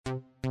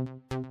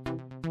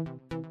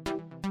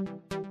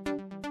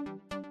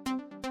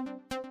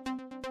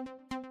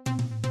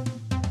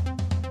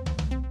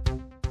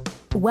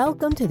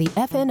Welcome to the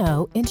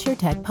FNO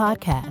InsurTech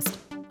Podcast,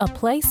 a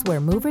place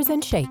where movers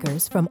and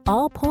shakers from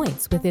all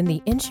points within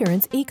the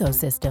insurance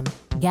ecosystem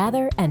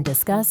gather and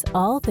discuss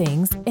all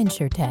things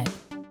InsurTech.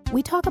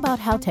 We talk about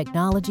how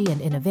technology and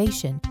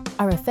innovation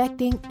are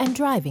affecting and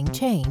driving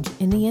change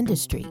in the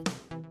industry.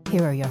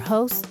 Here are your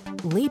hosts,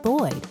 Lee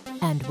Boyd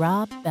and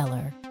Rob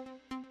Beller.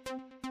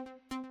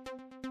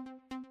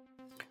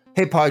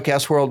 Hey,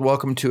 podcast world,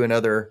 welcome to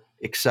another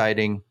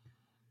exciting,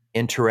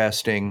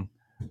 interesting,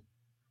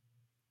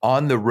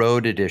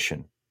 on-the-road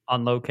edition.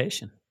 On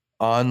location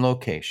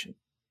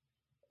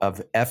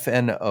Of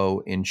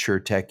FNO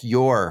InsurTech,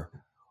 your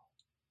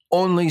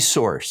only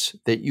source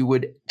that you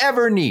would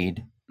ever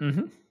need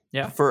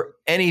for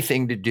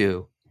anything to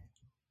do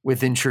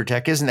with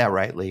InsurTech. Isn't that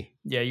right, Lee?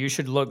 Yeah, you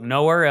should look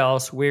nowhere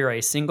else. We're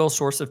a single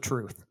source of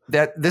truth.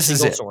 This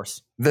is it.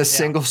 Source.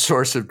 Single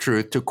source of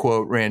truth, to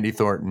quote Randy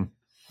Thornton.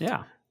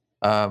 Yeah.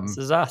 This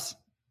is us.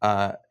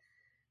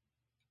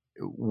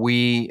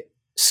 We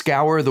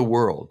scour the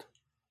world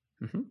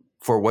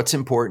for what's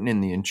important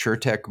in the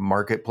InsurTech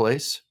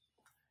marketplace,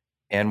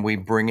 and we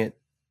bring it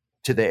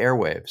to the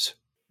airwaves.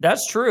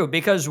 That's true,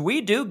 because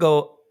we do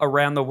go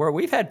around the world.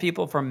 We've had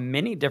people from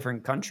many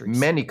different countries.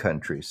 Many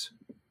countries.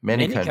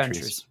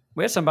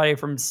 We had somebody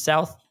from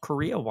South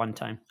Korea one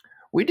time.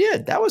 We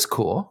did. That was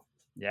cool.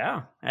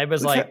 Yeah. It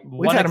was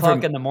 1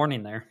 o'clock in the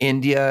morning there.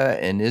 India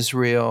and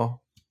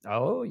Israel.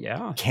 Oh,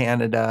 yeah.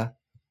 Canada.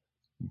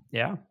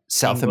 Yeah.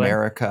 South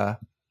America,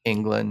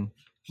 England.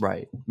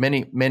 Right.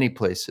 Many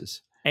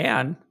places.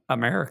 And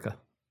America.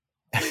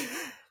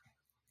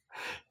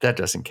 That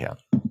doesn't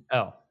count.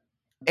 Oh.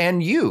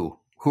 And you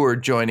who are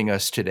joining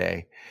us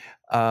today.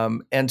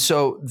 And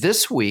so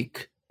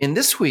in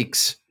this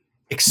week's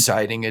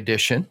exciting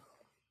edition,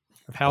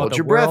 hold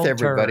your breath,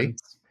 everybody.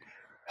 Turns.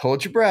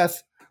 Hold your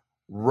breath.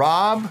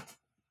 Rob,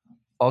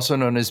 also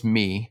known as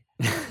me,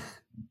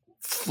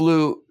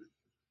 flew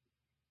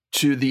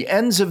to the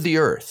ends of the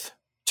earth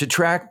to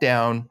track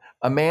down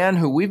a man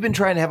who we've been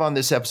trying to have on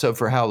this episode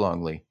for how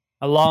long, Lee?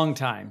 A long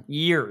time.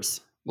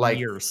 Years.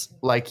 Years,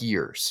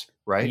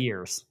 right?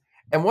 Years.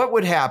 And what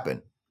would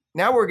happen?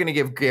 Now we're going to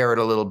give Garrett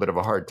a little bit of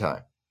a hard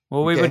time.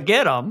 Well, we would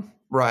get him.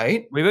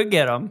 Right. We would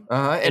get him.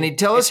 And he'd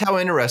tell us how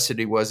interested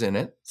he was in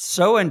it.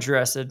 So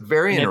interested.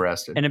 Very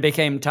interested. And it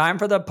became time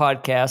for the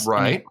podcast.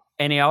 Right.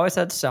 And he always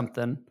had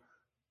something.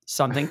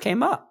 Something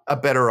came up. A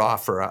better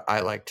offer,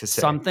 I like to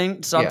say.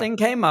 Something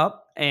came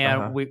up,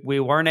 and we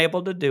weren't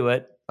able to do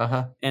it.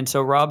 And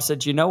so Rob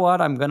said, "You know what?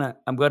 I'm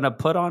gonna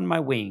put on my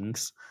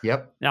wings.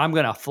 Yep. And I'm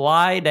gonna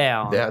fly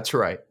down." That's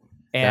right.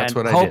 And that's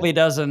what hope he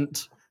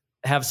doesn't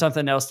have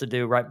something else to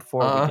do right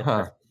before we get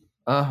there.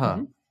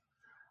 And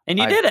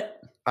you did it.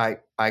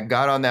 I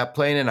got on that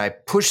plane and I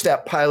pushed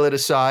that pilot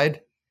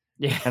aside.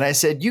 Yeah. And I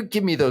said, "You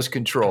give me those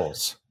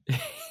controls.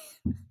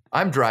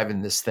 I'm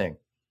driving this thing."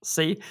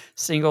 See,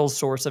 single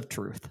source of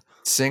truth.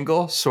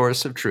 Single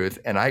source of truth.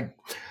 And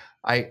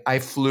I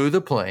flew the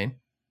plane.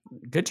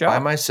 Good job. By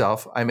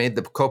myself. I made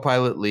the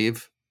co-pilot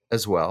leave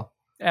as well.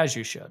 As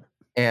you should.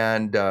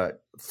 And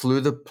flew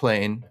the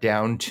plane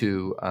down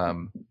to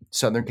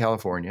Southern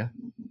California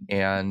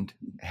and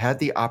had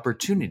the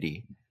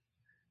opportunity,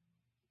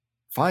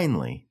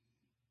 finally,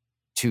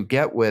 to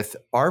get with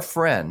our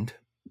friend,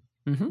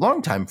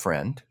 longtime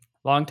friend,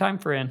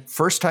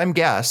 first-time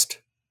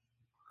guest,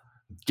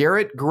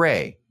 Garrett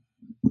Gray,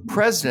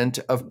 president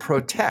of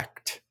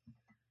Protect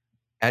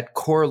at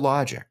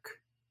CoreLogic,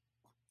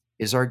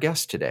 is our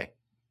guest today.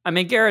 I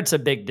mean, Garrett's a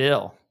big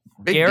deal.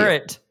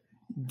 Garrett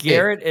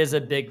is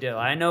a big deal.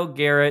 I know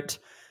Garrett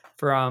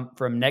from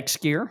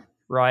NextGear,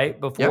 right?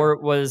 Before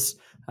it was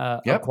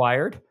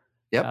acquired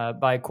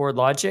by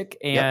CoreLogic,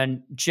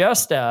 and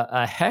just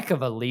a heck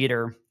of a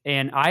leader.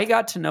 And I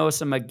got to know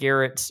some of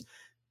Garrett's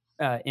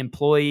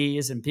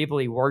employees and people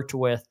he worked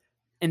with,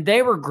 and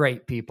they were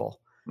great people.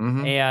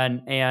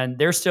 And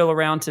they're still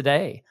around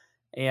today.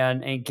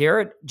 And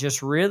Garrett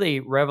just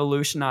really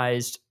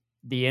revolutionized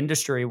the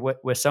industry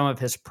with some of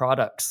his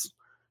products.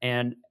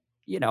 And,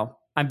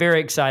 I'm very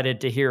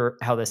excited to hear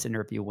how this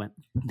interview went.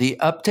 The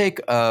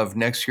uptake of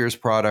NextGear's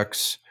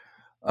products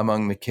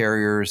among the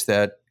carriers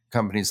that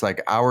companies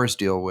like ours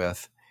deal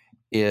with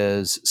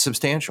is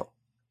substantial.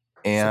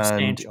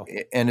 And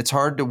it's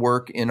hard to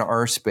work in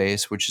our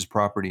space, which is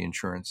property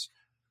insurance,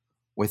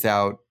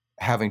 without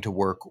having to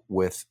work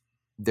with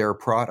their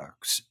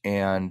products.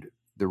 And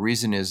the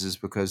reason is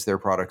because their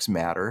products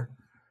matter.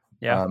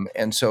 Yeah.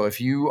 And so if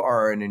you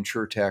are an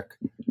InsurTech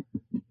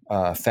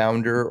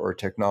founder or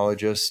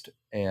technologist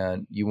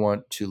and you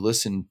want to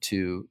listen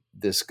to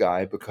this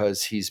guy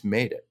because he's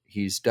made it,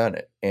 he's done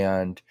it.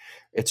 And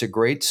it's a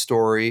great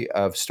story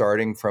of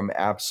starting from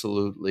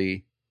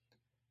absolutely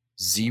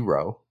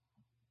zero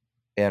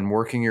and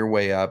working your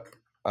way up,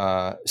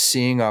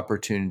 seeing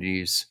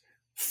opportunities,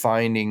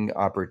 finding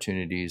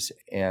opportunities,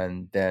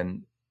 and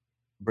then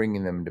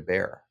bringing them to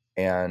bear.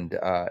 And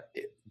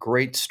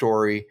great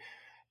story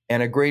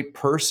and a great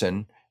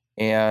person.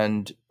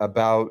 And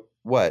about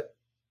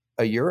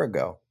a year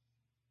ago,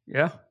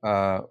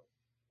 NextGear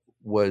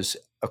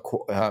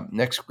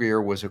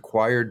was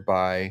acquired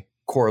by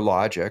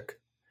CoreLogic.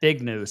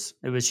 Big news.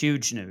 It was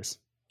huge news.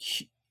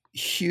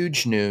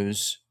 Huge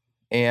news.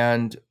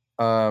 And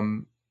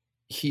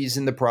he's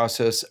in the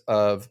process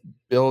of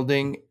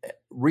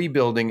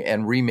rebuilding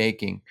and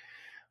remaking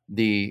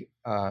the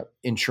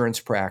insurance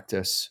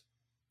practice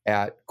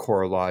at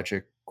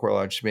CoreLogic.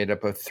 CoreLogic is made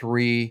up of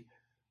 3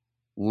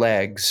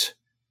 legs.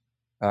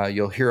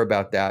 You'll hear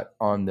about that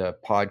on the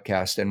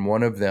podcast. And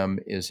one of them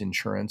is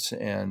insurance.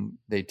 And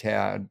they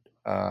had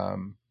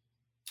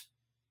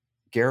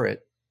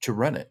Garrett to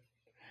run it.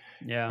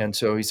 Yeah. And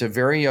so he's a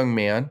very young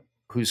man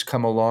who's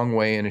come a long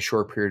way in a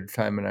short period of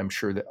time. And I'm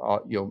sure that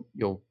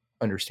you'll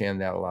understand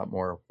that a lot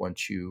more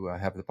once you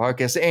have the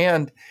podcast.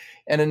 And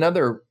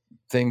another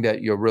thing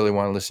that you'll really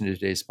want to listen to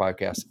today's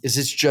podcast is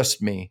it's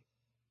just me.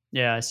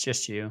 Yeah, it's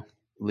just you.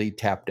 Lee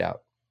tapped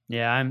out.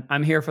 Yeah,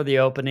 I'm here for the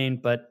opening,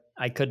 but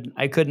I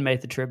couldn't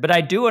make the trip. But I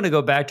do want to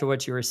go back to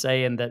what you were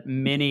saying, that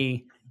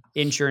many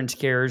insurance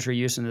carriers are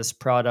using this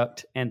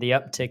product and the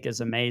uptick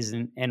is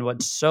amazing. And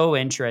what's so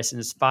interesting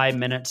is 5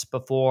 minutes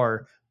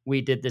before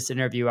we did this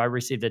interview, I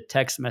received a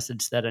text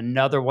message that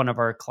another one of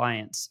our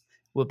clients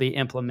will be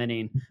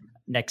implementing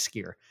next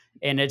year.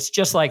 And it's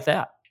just like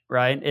that,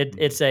 right?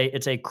 It's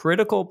a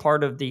critical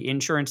part of the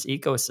insurance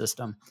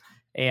ecosystem.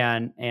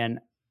 And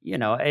you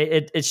know,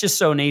 it's just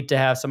so neat to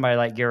have somebody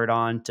like Garrett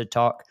on to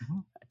talk,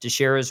 to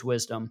share his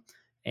wisdom.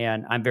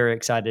 And I'm very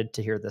excited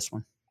to hear this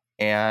one.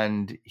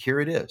 And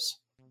here it is,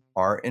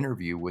 our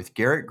interview with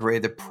Garrett Gray,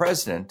 the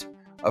president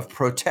of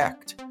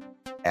Protect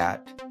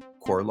at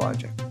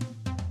CoreLogic.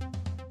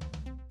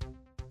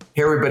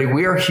 Hey, everybody,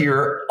 we are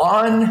here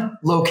on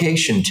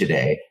location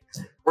today.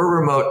 We're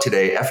remote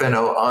today,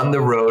 FNO on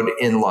the road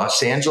in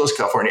Los Angeles,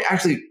 California.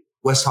 Actually,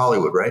 West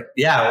Hollywood, right?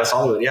 Yeah, West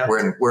Hollywood, yeah.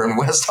 We're in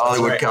West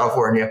Hollywood, right.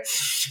 California,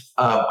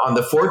 on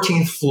the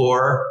 14th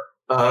floor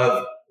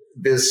of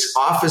this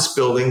office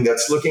building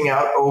that's looking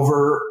out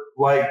over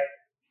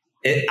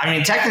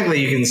technically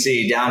you can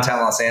see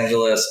downtown Los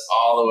Angeles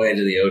all the way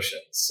to the ocean.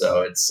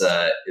 So it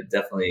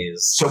definitely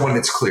is. So when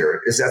it's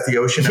clear, is that the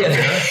ocean out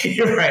there?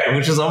 You're right,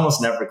 which is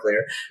almost never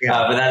clear.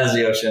 Yeah. But that is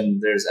the ocean.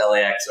 There's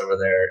LAX over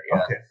there.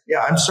 Yeah. Okay.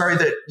 Yeah, I'm sorry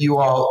that you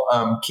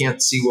all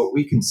can't see what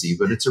we can see,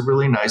 but it's a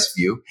really nice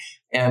view.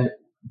 And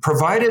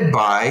provided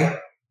by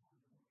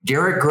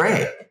Garrett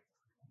Gray.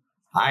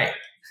 Hi.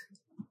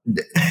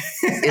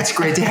 It's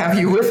great to have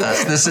you with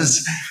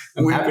us.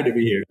 I'm happy to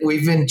be here.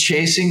 We've been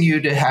chasing you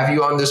to have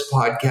you on this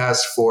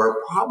podcast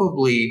for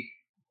probably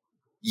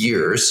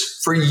years.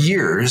 For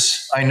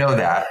years, I know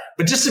that.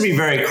 But just to be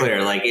very clear,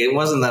 it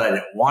wasn't that I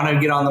didn't want to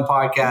get on the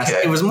podcast.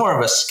 Okay. It was more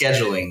of a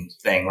scheduling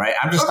thing, right?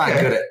 I'm just not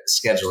good at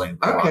scheduling.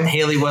 Okay.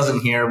 Haley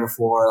wasn't here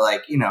before,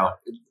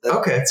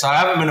 Okay. So I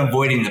haven't been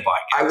avoiding the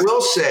podcast. I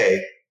will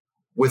say,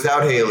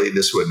 without Haley,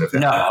 this wouldn't have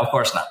happened. No, of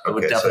course not. It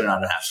would definitely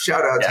not have happened.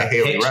 Shout out to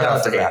Haley right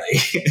off the bat.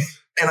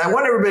 And I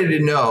want everybody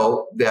to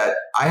know that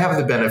I have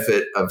the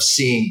benefit of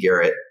seeing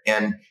Garrett,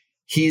 and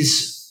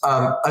he's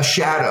a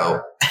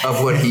shadow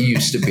of what he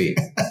used to be.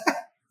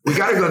 We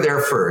got to go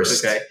there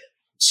first. Okay.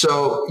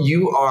 So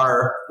you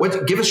are,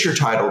 give us your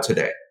title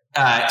today.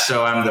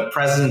 So I'm the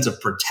president of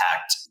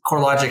Protect.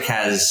 CoreLogic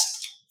has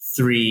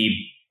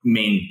 3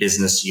 main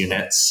business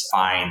units,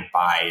 Find,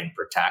 Buy, and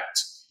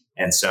Protect.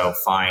 And so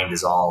Find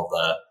is all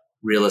the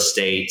real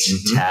estate,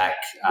 tech,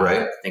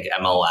 right. I think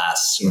MLS,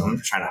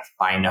 trying to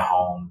find a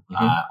home,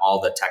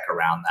 all the tech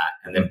around that.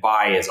 And then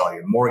Buy is all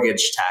your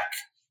mortgage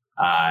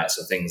tech.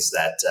 So things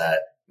that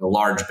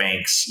large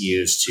banks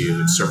use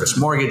to service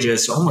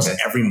mortgages. So almost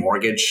every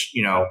mortgage,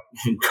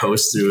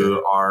 goes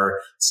through our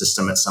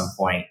system at some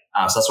point.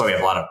 So that's why we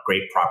have a lot of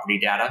great property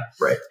data.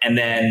 Right. And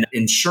then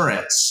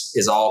insurance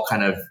is all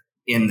kind of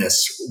in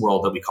this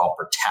world that we call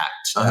Protect.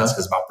 That's because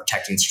it's about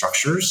protecting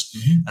structures.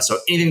 So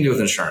anything to do with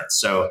insurance.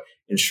 So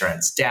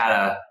insurance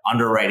data,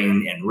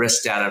 underwriting and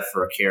risk data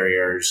for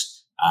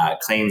carriers,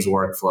 claims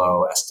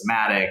workflow,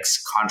 estimatics,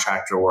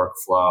 contractor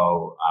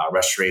workflow,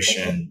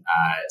 restoration,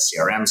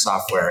 CRM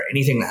software,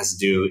 anything that has to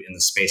do in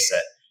the space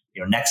that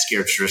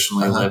NextGear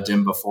traditionally lived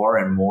in before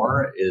and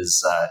more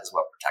is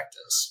what Protect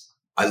is.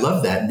 I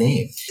love that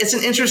name. It's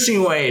an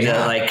interesting way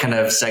to kind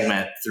of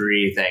segment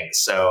 3 things.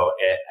 So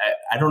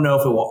I don't know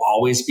if it will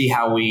always be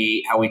how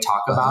we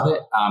talk about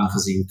it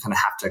because you kind of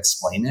have to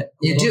explain it.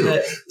 You do,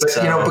 but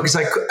because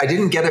I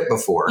didn't get it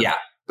before. Yeah.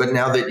 But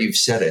now that you've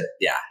said it,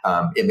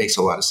 it makes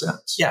a lot of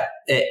sense. Yeah,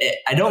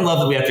 I don't love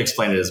that we have to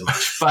explain it as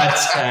much, but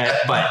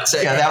that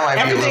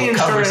might be a little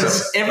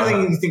cumbersome.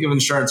 Everything you think of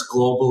insurance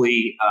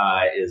globally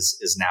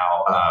is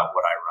now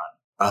what I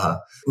run.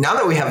 Now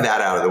that we have that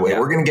out of the way,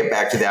 we're going to get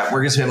back to that. We're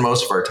going to spend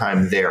most of our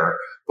time there,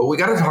 but we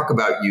got to talk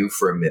about you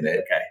for a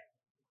minute. Okay.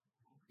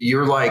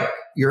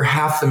 You're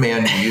half the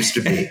man you used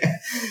to be.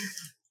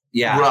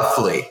 Yeah.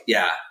 Roughly.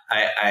 Yeah.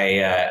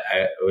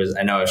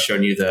 I know I've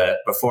shown you the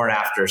before and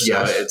after,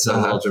 so it's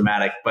a little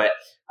dramatic, but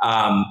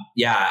I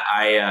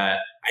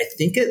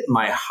think at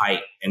my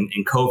height and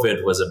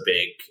COVID was a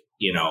big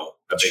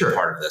a big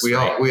part of this. We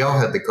all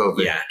had the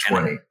COVID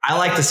 20. I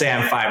like to say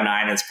I'm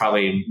 5'9". It's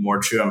probably more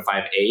true. I'm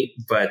 5'8",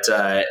 but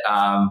 5'8",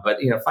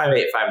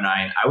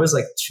 5'9". I was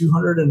like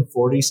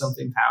 240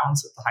 something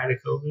pounds at the height of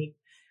COVID.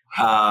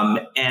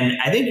 And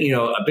I think,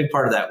 a big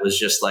part of that was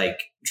just like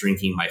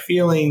drinking my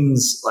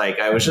feelings. Like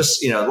I was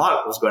just, a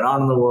lot was going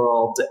on in the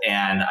world,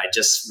 and I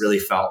just really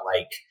felt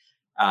like,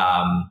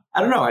 I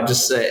don't know. I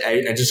just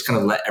kind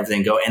of let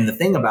everything go. And the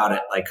thing about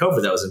it, like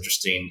COVID, that was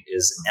interesting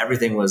is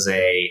everything was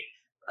a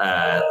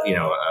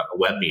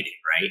web meeting,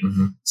 right?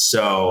 Mm-hmm.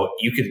 So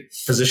you could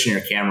position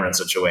your camera in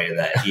such a way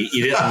that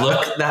you didn't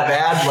look that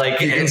bad.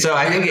 Like, and so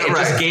I think it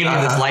just gave me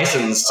this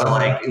license to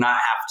like not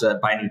have to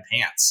buy new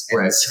pants. And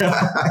right. So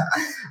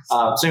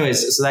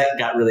anyways, so that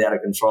got really out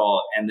of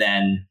control. And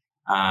then,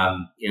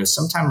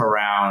 sometime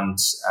around,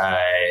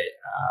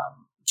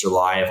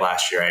 July of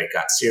last year, I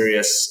got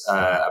serious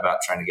about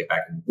trying to get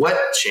back in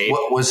shape.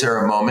 What was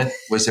there a moment?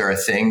 Was there a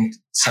thing?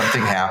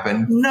 Something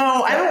happened?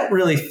 No, I don't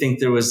really think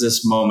there was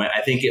this moment. I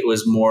think it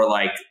was more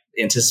like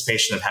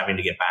anticipation of having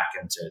to get back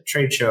into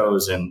trade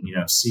shows and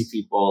see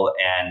people,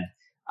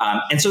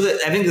 and so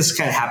I think this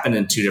kind of happened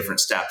in two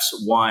different steps.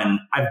 One,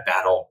 I've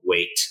battled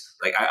weight.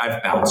 Like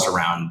I've bounced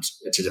around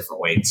to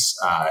different weights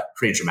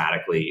pretty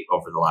dramatically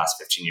over the last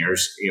 15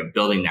 years.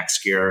 Building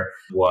NextGear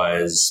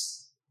was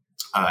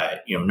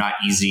not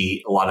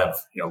easy. A lot of,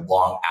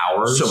 long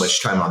hours. So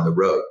much time on the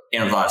road.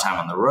 And a lot of time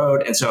on the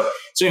road. And so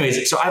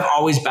anyways, I've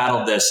always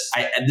battled this.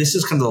 This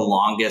is kind of the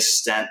longest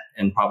stint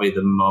and probably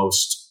the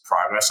most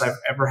progress I've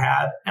ever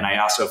had. And I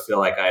also feel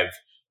like I've,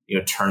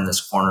 turned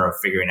this corner of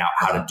figuring out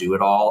how to do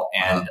it all.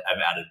 And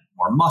I've added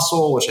more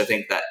muscle, which I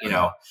think that,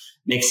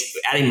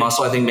 adding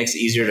muscle, I think makes it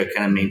easier to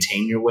kind of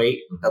maintain your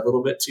weight a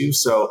little bit too.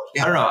 So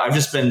I don't know. I've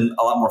just been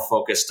a lot more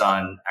focused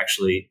on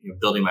actually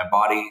building my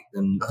body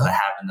than I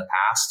have in the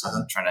past.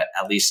 I'm trying to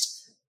at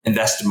least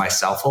invest in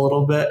myself a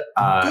little bit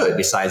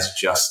besides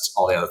just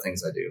all the other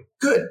things I do.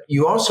 Good.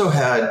 You also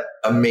had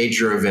a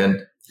major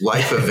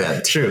life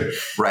event. True.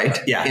 Right?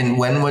 Yeah. And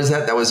when was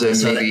that? That was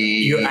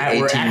maybe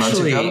 18 months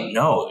ago?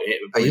 No,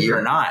 believe it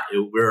or not,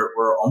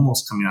 we're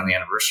almost coming on the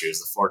anniversary. It was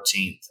the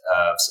 14th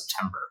of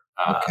September.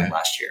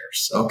 Last year.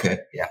 So,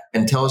 yeah.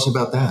 And tell us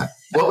about that.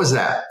 What was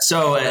that?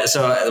 So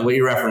what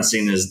you're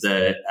referencing is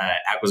the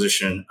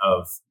acquisition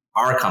of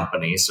our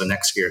company. So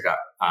NextGear got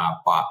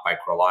bought by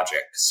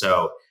CoreLogic.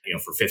 So,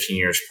 for 15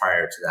 years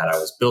prior to that, I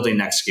was building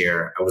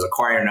NextGear. I was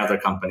acquiring other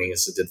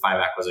companies. I did 5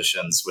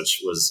 acquisitions,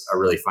 which was a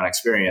really fun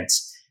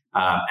experience.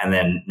 And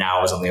then now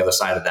I was on the other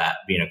side of that,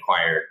 being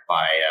acquired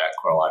by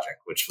CoreLogic,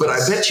 But I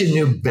bet you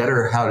knew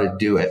better how to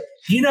do it.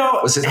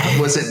 Was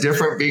it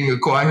different being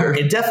acquired?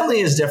 It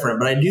definitely is different,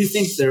 but I do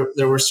think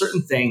there were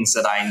certain things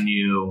that I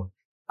knew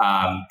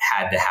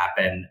had to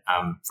happen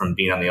from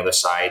being on the other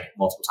side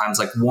multiple times.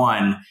 Like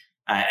one,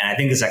 and I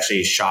think this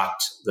actually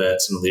shocked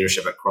some of the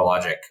leadership at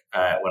CoreLogic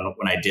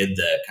when I did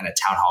the kind of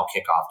town hall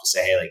kickoff to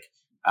say, hey,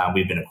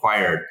 we've been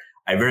acquired.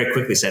 I very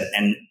quickly said,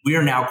 and we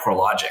are now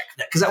CoreLogic,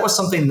 because that was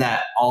something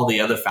that all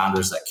the other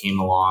founders that came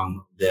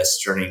along this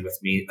journey with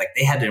me,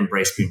 they had to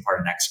embrace being part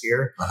of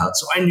NextGear.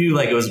 So I knew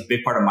it was a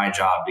big part of my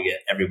job to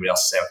get everybody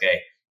else to say,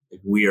 okay,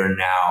 we are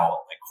now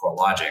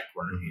CoreLogic.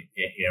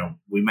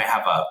 We might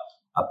have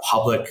a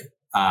public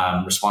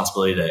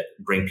responsibility to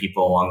bring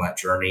people along that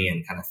journey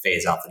and kind of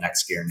phase out the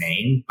NextGear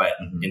name, but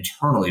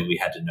internally we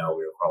had to know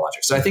we were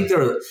CoreLogic. So I think there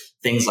are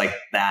things like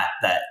that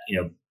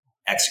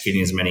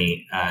executing as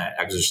many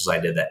acquisitions as I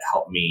did that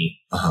helped me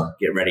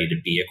get ready to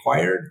be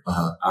acquired.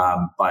 I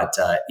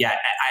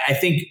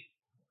think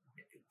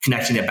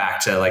connecting it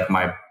back to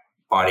my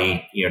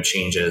body,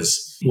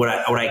 changes. What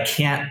I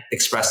can't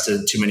express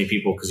to too many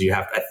people, because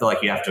I feel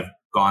like you have to have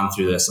gone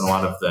through this, and a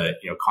lot of the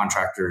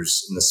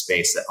contractors in the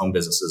space that own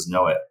businesses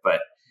know it.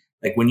 But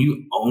when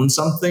you own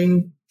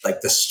something,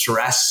 the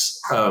stress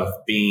of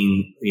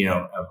being,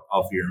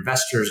 of your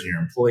investors and your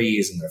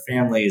employees and their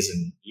families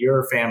and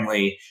your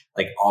family,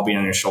 all being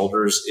on your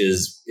shoulders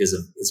is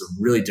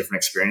a really different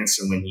experience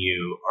than when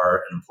you are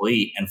an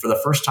employee. And for the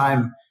first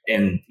time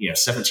in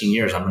 17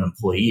 years, I'm an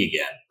employee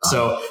again.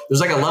 So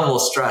there's a level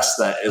of stress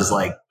that is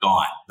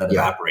gone, that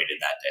evaporated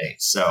that day.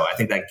 So I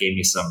think that gave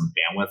me some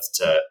bandwidth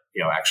to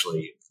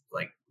actually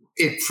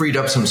it freed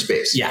up some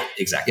space. Yeah,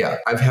 exactly. Yeah,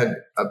 I've had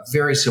a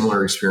very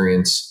similar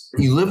experience.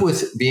 You live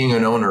with being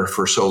an owner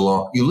for so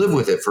long. You live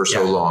with it for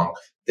so long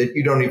that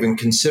you don't even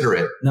consider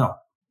it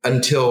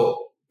until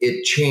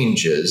it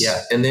changes.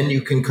 Yeah. And then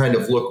you can kind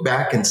of look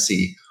back and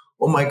see,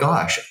 oh my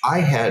gosh, I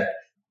had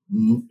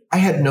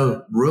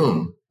no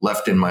room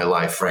left in my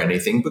life for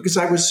anything because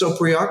I was so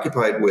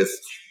preoccupied with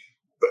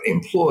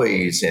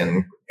employees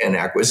and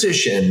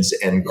acquisitions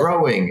and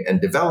growing and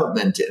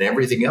development and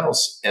everything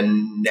else.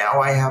 And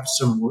now I have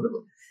some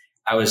room.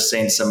 I was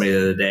saying to somebody the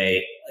other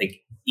day,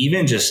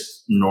 even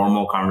just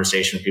normal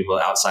conversation with people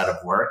outside of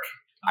work,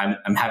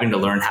 I'm having to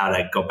learn how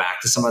to go back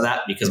to some of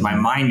that, because my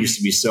mind used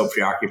to be so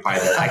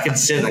preoccupied that I could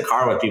sit in the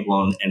car with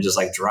people and just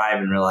drive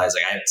and realize I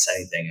hadn't said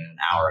anything in an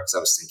hour because I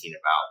was thinking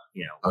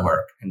about,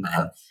 work. And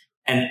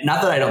And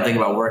not that I don't think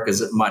about work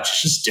as much,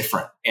 it's just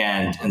different.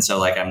 And so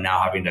like I'm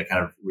now having to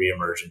kind of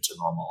reemerge into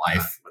normal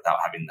life without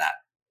having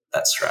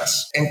that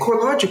stress. And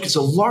CoreLogic is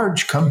a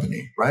large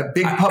company, right?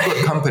 Big public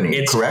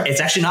company, correct? It's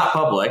actually not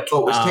public.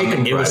 Oh, it was taken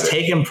private. It was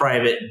taken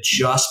private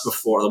just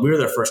before. We were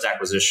their first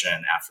acquisition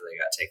after they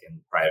got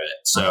taken private.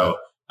 So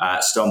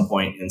Stone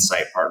Point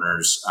Insight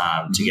Partners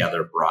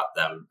together brought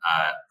them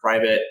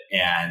private,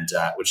 and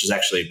which has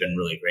actually been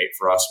really great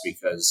for us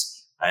because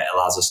it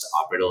allows us to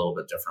operate a little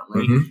bit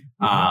differently.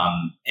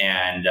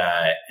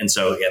 And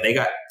so they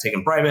got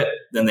taken private,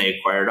 then they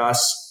acquired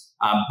us.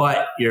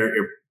 But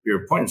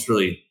your point is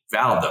really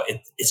valid, though.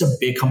 It's a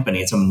big company.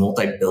 It's a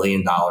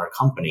multi-billion-dollar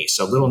company.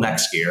 So little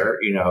NextGear,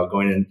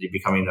 going into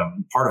becoming a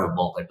part of a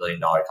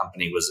multi-billion-dollar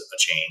company was a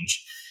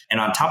change.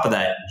 And on top of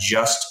that,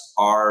 just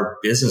our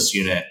business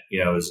unit,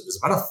 is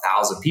about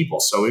 1,000 people.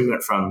 So we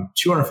went from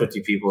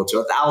 250 people to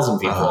 1,000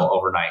 people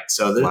overnight.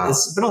 So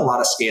it's been a lot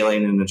of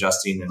scaling and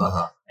adjusting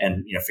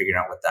and figuring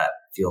out what that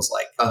feels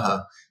like.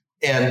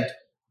 And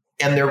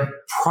they're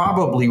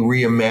probably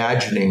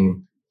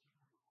reimagining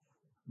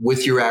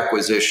with your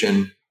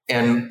acquisition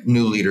and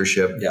new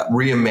leadership,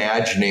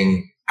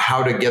 reimagining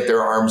how to get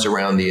their arms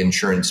around the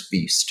insurance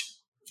beast.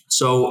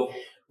 So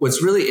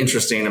what's really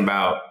interesting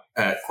about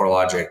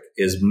CoreLogic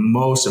is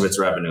most of its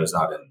revenue is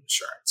not in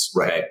insurance.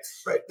 Right.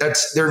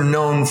 They're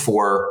known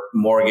for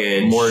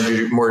mortgage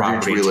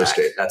real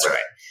estate. That's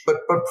right.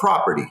 But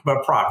property.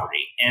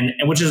 And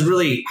which is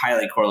really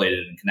highly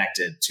correlated and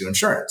connected to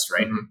insurance,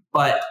 right?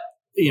 But,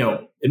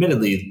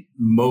 admittedly,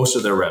 most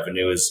of their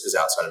revenue is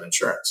outside of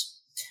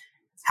insurance.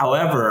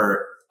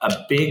 However,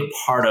 a big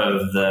part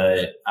of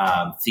the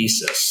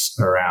thesis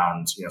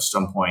around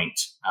Stone Point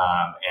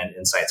and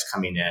Insights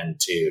coming in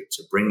to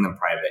bring them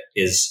private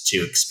is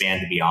to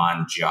expand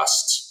beyond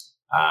just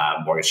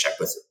mortgage check,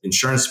 with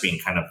insurance being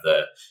kind of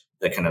the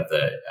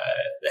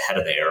head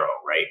of the arrow,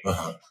 right?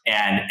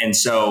 And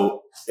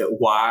so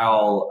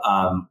while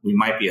we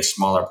might be a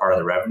smaller part of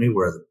the revenue,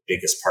 we're the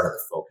biggest part of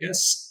the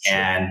focus. Sure.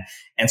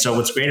 And so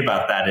what's great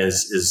about that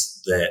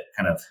is the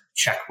kind of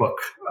checkbook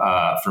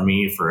for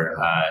me for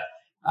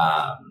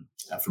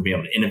being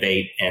able to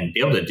innovate and be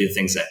able to do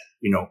things that,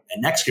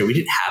 at NextGear, we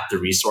didn't have the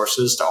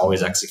resources to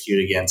always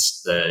execute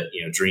against the,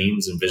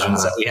 dreams and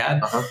visions that we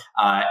had.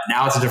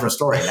 Now it's a different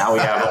story. Now we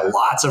have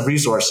lots of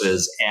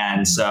resources.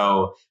 And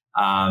so,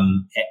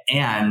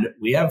 and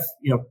we have,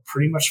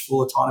 pretty much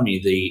full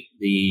autonomy.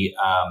 The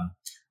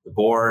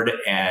board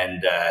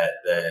and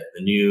the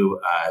new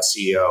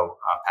CEO,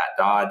 Pat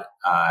Dodd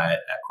at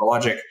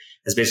CoreLogic,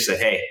 has basically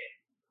said, hey,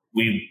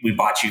 we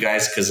bought you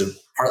guys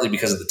partly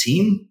because of the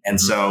team. And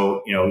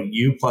so,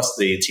 you plus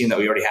the team that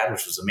we already had,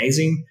 which was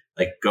amazing,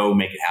 like go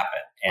make it happen.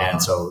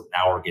 And so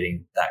now we're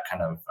getting that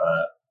kind of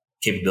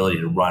capability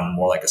to run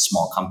more like a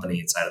small company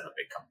inside of a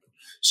big company.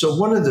 So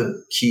one of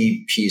the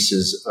key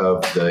pieces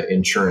of the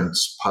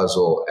insurance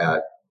puzzle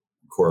at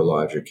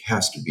CoreLogic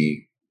has to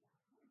be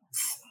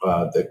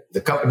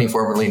the company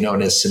formerly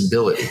known as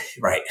Symbility.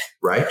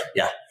 Right?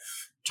 Yeah.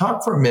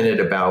 Talk for a minute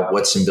about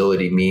what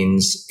Symbility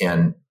means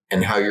and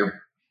how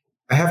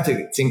I have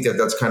to think that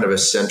that's kind of a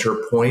center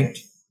point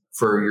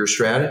for your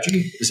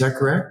strategy. Is that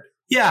correct?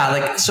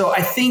 Yeah. So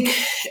I think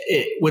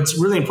what's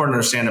really important to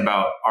understand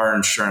about our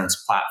insurance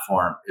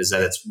platform is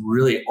that it's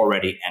really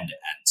already end to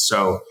end.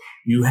 So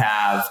you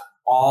have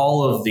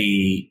all of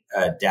the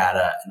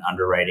data and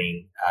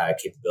underwriting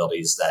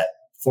capabilities that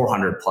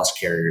 400 plus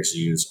carriers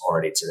use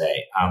already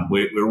today.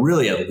 We're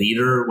really a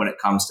leader when it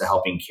comes to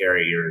helping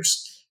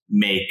carriers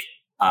make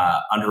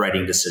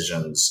underwriting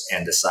decisions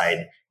and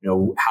decide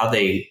how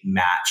they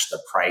match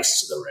the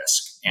price to the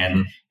risk.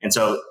 And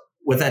so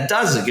what that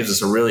does, it gives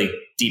us a really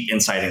deep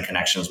insight and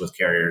connections with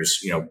carriers,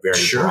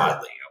 very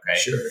broadly. Okay.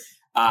 Sure.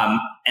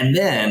 And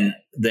then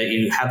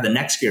you have the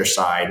NextGear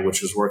side,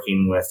 which was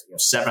working with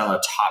 7 of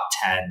the top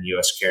 10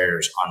 U.S.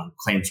 carriers on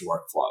claims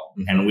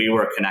workflow. And we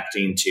were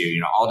connecting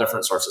to, all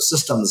different sorts of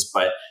systems,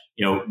 but,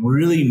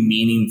 really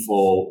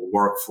meaningful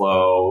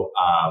workflow,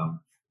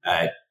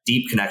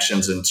 deep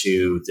connections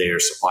into their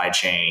supply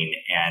chain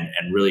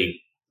and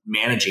really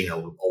managing a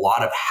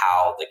lot of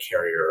how the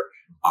carrier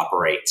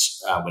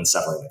operates when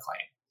settling the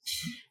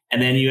claim.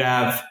 And then you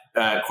have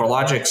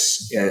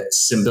CoreLogic's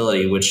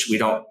Symbility, which we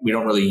don't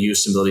really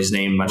use Symbility's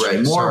name much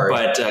anymore,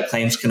 but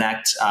Claims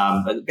Connect,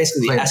 but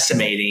basically the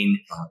estimating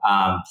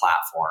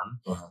platform,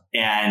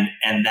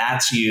 and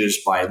that's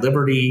used by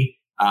Liberty.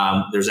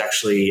 There's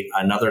actually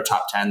another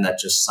top 10 that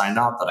just signed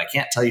up that I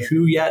can't tell you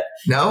who yet.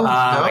 No,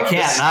 I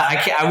can't.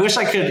 I wish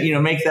I could,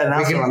 make that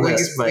announcement on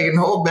this. But we can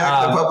hold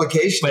back the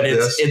publication. But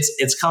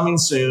it's coming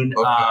soon,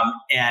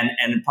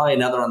 and probably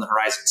another on the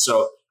horizon.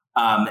 So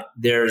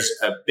there's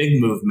a big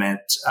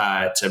movement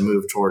to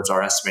move towards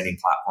our estimating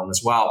platform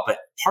as well. But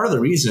part of the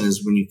reason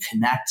is when you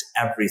connect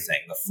everything,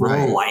 the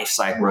full life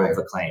cycle of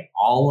the claim,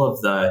 all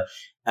of the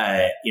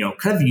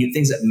kind of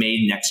things that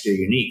made NextGear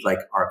unique, like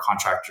our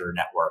contractor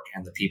network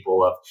and the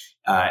people of,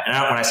 and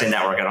when I say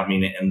network, I don't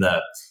mean it in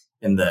the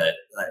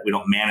we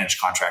don't manage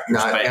contractors,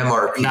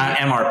 not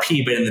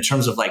MRP, but in the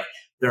terms of like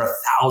there are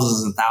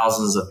thousands and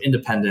thousands of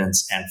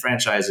independents and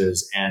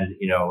franchises and,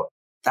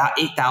 that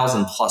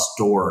 8,000 plus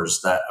doors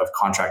of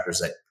contractors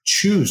that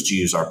choose to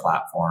use our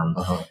platform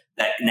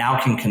that now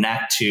can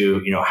connect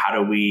to, how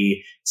do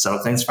we settle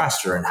things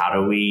faster and how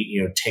do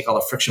we, take all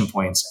the friction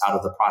points out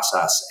of the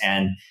process.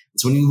 And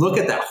so when you look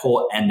at that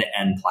whole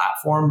end-to-end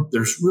platform,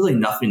 there's really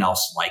nothing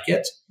else like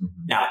it.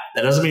 Mm-hmm. Now,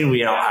 that doesn't mean we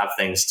don't have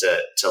things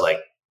to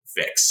like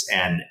fix.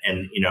 And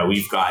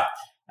we've got,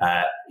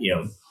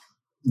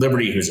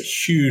 Liberty, who's a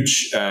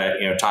huge,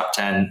 top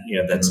 10,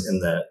 that's in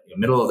the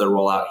middle of the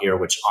rollout here,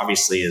 which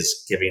obviously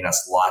is giving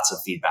us lots of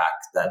feedback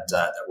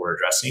that we're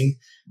addressing.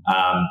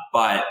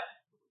 But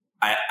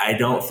I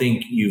don't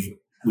think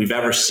we've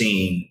ever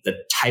seen the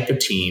type of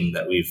team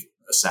that we've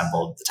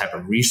assembled, the type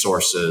of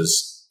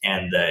resources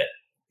and the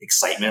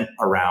excitement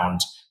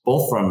around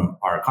both from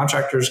our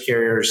contractors,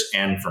 carriers,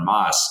 and from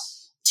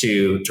us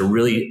to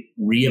really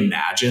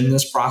reimagine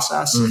this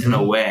process in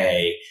a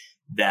way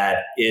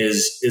that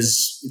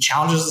is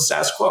challenges the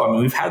status quo. I mean,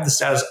 we've had a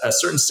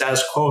certain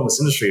status quo in this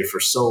industry for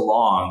so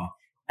long.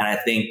 And I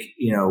think,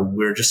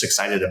 we're just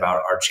excited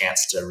about our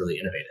chance to really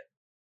innovate it.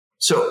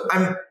 So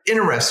I'm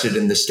interested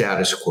in the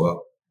status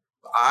quo.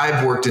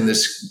 I've worked in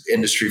this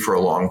industry for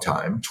a long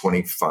time,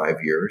 25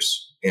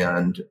 years,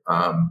 and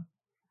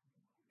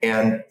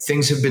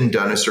things have been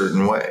done a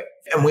certain way.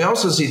 And we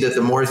also see that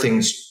the more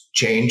things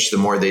change, the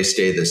more they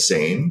stay the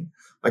same.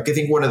 Like, I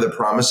think one of the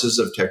promises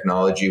of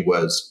technology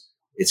was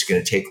it's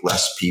going to take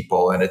less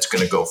people and it's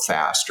going to go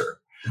faster.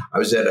 I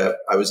was at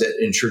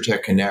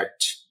InsurTech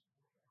Connect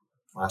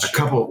it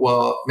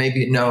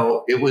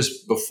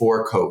was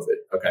before COVID.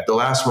 Okay. The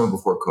last one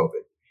before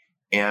COVID.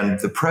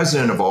 And the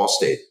president of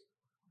Allstate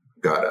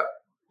got up.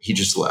 He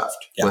just left,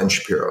 Glenn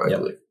Shapiro, I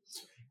believe.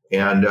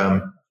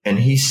 And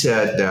he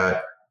said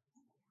that,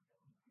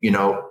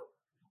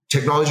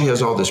 technology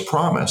has all this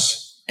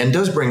promise and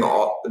does bring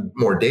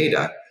more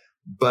data,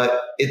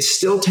 but it's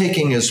still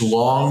taking as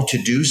long to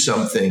do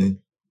something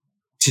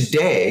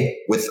today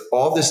with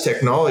all this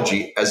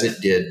technology as it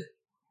did,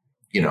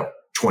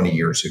 20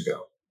 years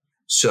ago.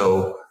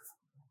 So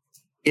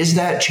is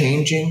that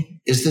changing?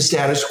 Is the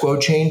status quo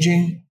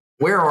changing?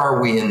 Where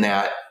are we in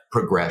that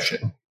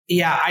progression?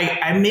 Yeah,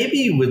 I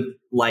maybe would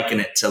liken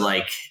it to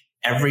like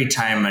every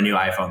time a new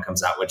iPhone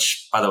comes out,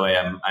 which, by the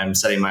way, I'm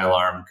setting my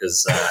alarm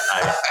because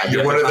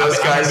you're one of those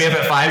guys. I'm going to be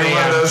up at 5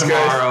 a.m.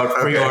 tomorrow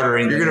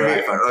pre-ordering the new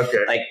iPhone.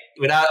 Okay. Like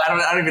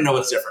I don't even know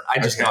what's different. I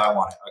just know I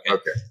want it.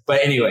 Okay.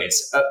 But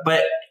anyways,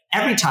 but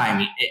every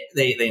time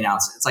they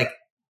announce it, it's like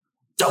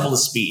double the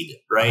speed,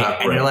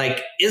 right? And you're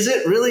like, is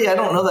it really? I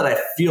don't know that I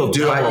feel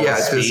double the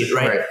speed,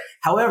 right?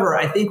 However,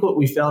 I think what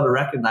we fail to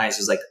recognize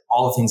is like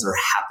all the things that are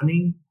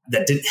happening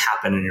that didn't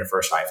happen in your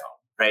first iPhone,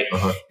 right?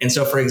 And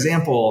so, for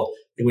example,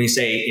 when you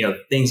say,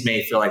 things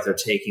may feel like they're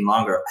taking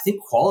longer, I think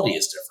quality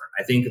is different.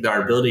 I think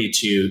our ability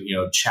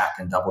to, check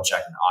and double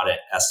check and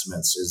audit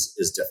estimates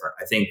is different.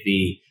 I think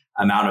the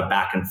amount of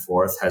back and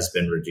forth has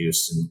been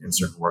reduced in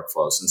certain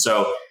workflows. And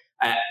so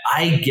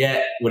I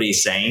get what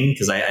he's saying,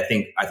 because I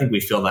think we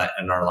feel that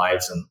in our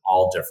lives in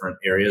all different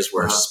areas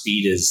where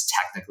speed is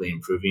technically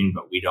improving,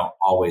 but we don't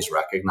always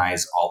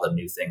recognize all the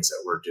new things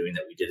that we're doing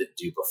that we didn't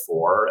do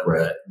before and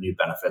the new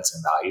benefits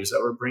and values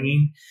that we're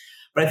bringing.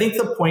 But I think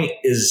the point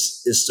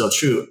is still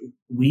true.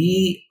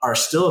 We are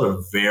still at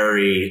a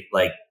very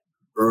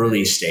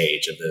early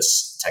stage of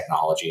this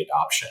technology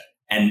adoption.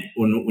 And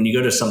when you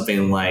go to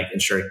something like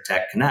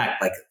InsurTech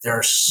Connect, there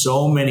are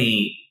so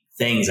many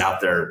things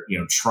out there,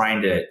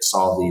 trying to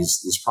solve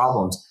these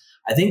problems.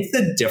 I think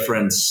the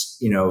difference,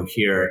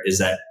 here is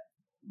that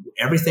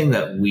everything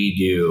that we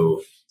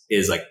do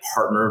is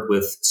partnered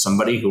with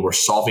somebody who we're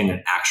solving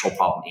an actual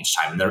problem each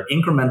time. And they're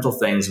incremental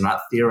things, they're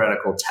not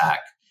theoretical tech.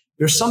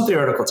 There's some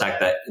theoretical tech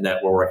that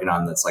we're working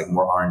on that's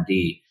more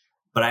R&D.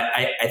 But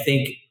I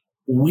think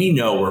we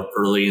know we're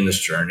early in this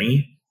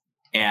journey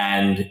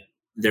and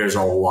there's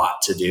a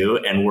lot to do.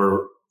 And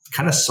we're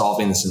kind of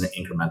solving this in an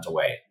incremental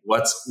way.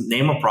 Let's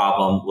name a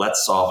problem.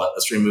 Let's solve it.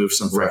 Let's remove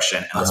some friction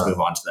and let's move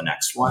on to the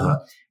next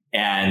one.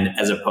 And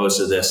as opposed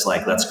to this,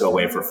 let's go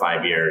away for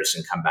 5 years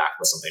and come back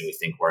with something we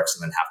think works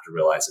and then have to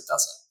realize it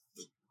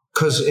doesn't.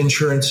 Because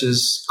insurance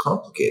is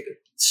complicated.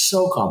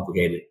 So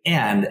complicated,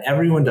 and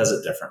everyone does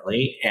it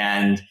differently.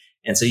 And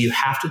so you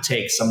have to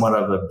take somewhat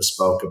of a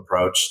bespoke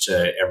approach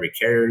to every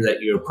carrier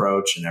that you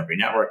approach and every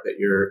network that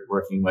you're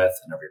working with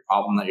and every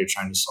problem that you're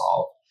trying to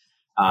solve.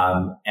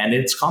 And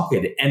it's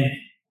complicated. And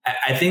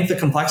I think the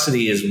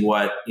complexity is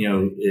what,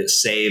 it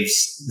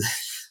saves,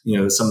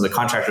 some of the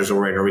contractors are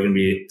worried, are we going to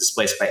be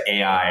displaced by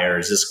AI, or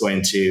is this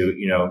going to,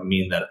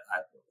 mean that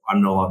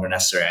I'm no longer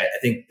necessary? I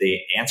think the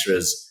answer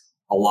is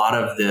a lot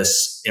of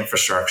this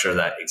infrastructure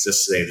that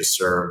exists today to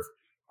serve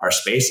our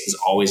space is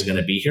always going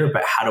to be here,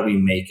 but how do we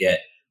make it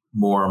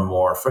more and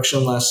more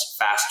frictionless,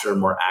 faster,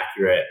 more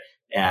accurate?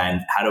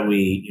 And how do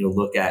we,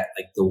 look at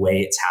the way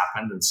it's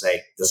happened and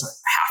say, does it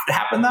have to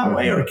happen that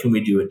way, or can we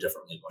do it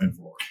differently going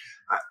forward?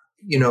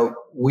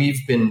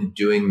 We've been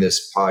doing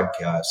this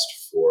podcast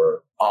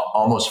for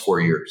almost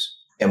 4 years,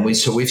 and we've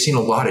seen a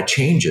lot of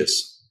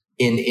changes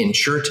in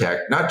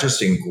InsurTech, not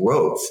just in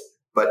growth,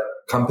 but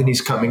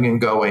companies coming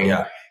and going,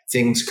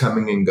 things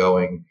coming and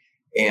going.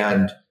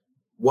 And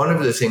one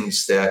of the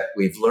things that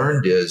we've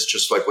learned is,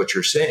 just like what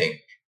you're saying,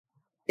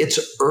 it's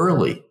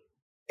early.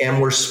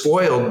 And we're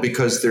spoiled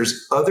because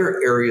there's other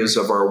areas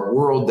of our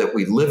world that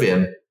we live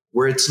in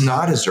where it's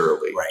not as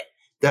early. Right.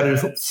 That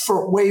is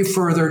way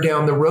further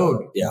down the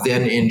road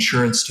than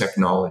insurance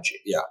technology.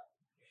 Yeah.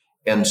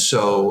 And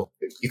so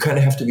you kind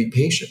of have to be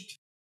patient.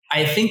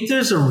 I think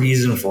there's a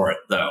reason for it,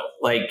 though.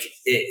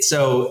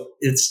 So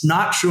it's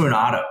not true in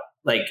auto.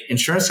 Like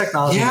insurance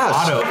technology in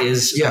auto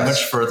is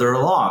much further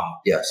along.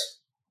 Yes.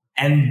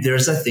 And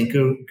there's, I think,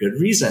 a good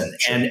reason.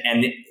 Sure.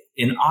 And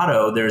in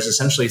auto, there's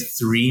essentially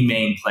three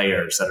main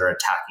players that are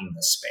attacking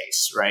this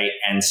space, right?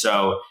 And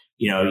so,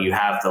 you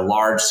have the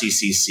large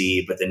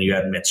CCC, but then you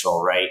have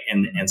Mitchell, right?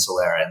 And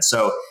Solera. And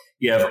so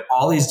you have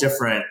all these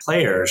different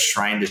players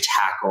trying to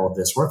tackle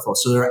this workflow.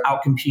 So they're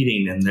out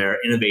competing and they're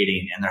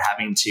innovating and they're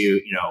having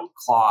to,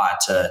 claw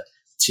to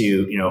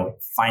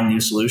find new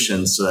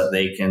solutions so that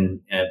they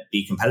can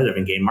be competitive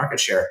and gain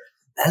market share.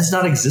 That has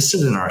not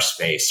existed in our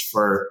space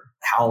for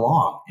how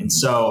long? And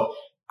so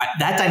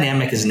that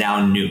dynamic is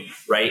now new,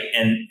 right?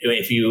 And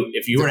if you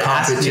were to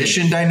ask me,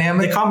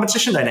 the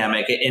competition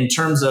dynamic in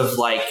terms of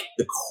like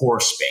the core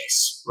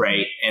space,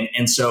 right?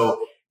 And so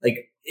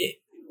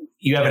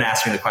you haven't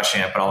asked me the question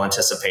yet, but I'll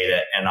anticipate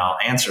it and I'll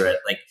answer it.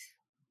 Like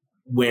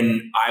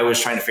when I was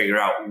trying to figure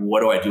out what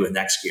do I do with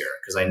NextGear,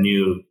 because I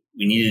knew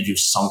we needed to do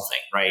something,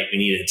 right? We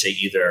needed to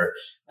either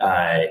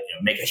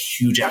make a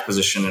huge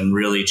acquisition and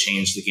really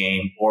change the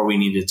game, or we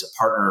needed to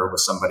partner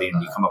with somebody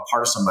and become a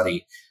part of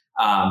somebody.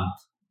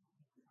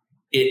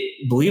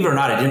 Believe it or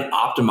not, it didn't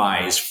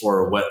optimize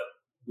for what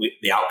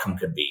the outcome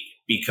could be,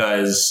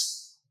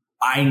 because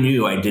I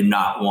knew I did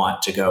not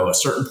want to go a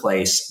certain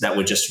place that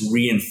would just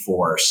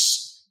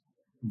reinforce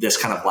this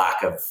kind of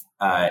lack of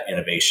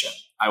innovation.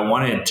 I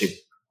wanted to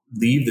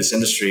leave this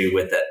industry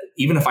with it,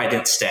 even if I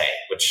didn't stay,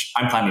 which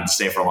I'm planning to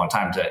stay for a long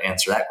time to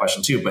answer that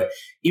question too. But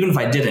even if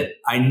I didn't,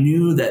 I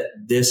knew that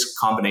this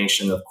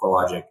combination of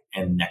CoreLogic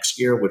and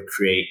NextGear would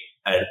create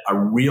a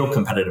real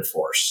competitive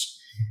force.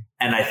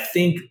 And I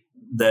think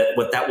that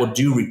what that will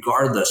do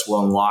regardless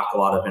will unlock a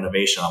lot of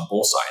innovation on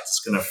both sides.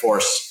 It's going to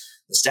force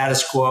the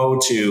status quo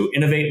to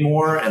innovate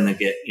more and then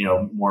get,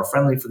 more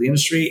friendly for the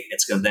industry.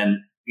 It's going to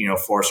then,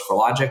 force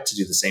CoreLogic to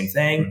do the same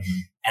thing. Mm-hmm.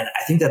 And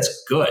I think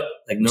that's good.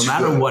 Like no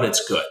matter what,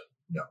 it's good.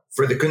 No.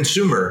 For the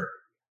consumer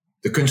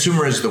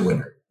is the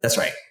winner. That's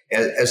right.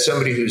 As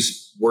somebody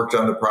who's worked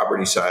on the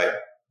property side,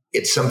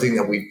 it's something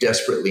that we've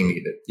desperately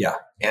needed. Yeah.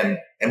 And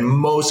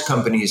most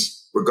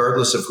companies,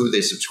 regardless of who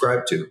they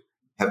subscribe to,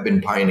 have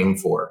been pining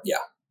for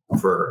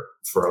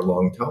a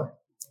long time.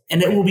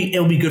 And it will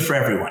be good for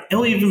everyone. It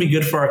will even be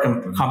good for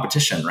our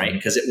competition, right?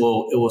 Because it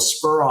will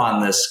spur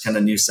on this kind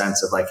of new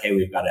sense of like, hey,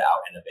 we've got to out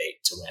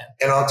innovate to win.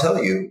 And I'll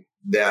tell you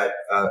that,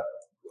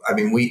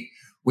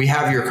 we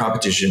have your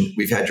competition.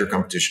 We've had your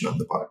competition on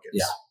the podcast.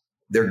 Yeah.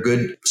 They're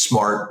good,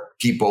 smart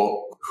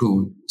people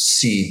who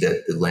see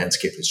that the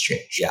landscape has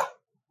changed. Yeah.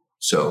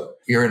 So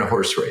you're in a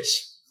horse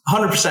race.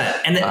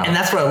 100%. And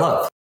that's what I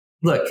love.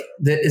 Look,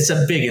 it's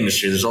a big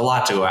industry. There's a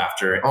lot to go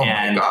after.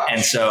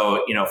 And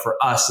so, for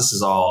us, this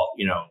is all,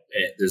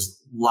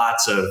 there's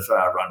lots of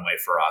runway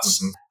for us.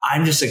 Mm-hmm.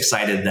 I'm just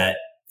excited that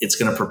it's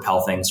going to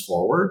propel things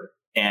forward.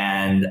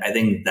 And I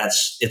think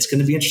it's going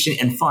to be interesting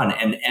and fun.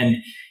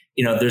 And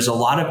there's a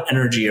lot of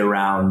energy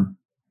around,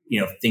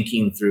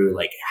 thinking through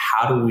like,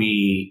 how do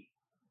we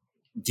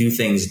do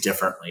things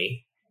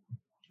differently?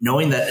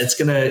 Knowing that it's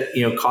going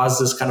to, cause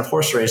this kind of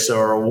horse race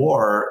or a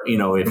war,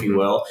 if you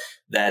will,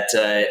 that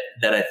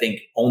I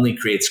think only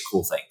creates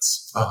cool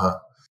things. Uh-huh.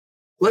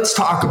 Let's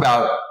talk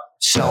about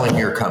selling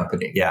your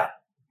company. Yeah.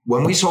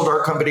 When we sold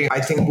our company,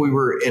 I think we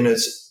were in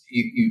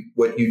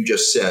what you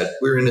just said.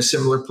 We were in a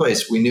similar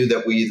place. We knew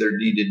that we either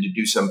needed to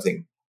do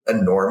something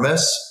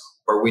enormous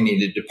or we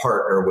needed to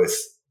partner with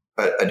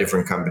a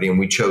different company, and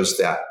we chose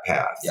that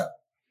path. Yeah.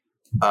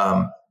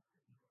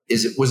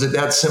 Was it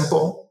that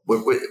simple?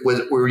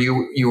 Were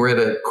you were at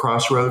a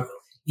crossroad?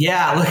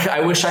 Yeah, look,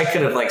 I wish I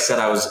could have said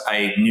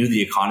I knew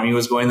the economy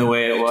was going the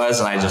way it was,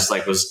 and I just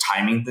was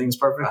timing things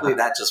perfectly.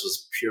 That just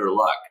was pure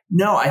luck.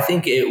 No, I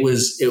think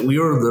we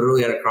were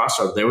literally at a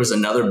crossroad. There was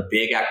another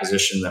big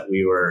acquisition that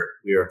we were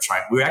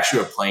trying. We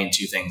actually were playing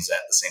two things at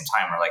the same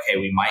time. We're like, hey,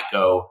 we might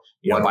go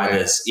buy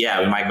this. Yeah,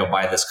 we might go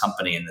buy this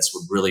company, and this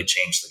would really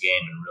change the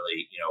game and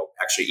really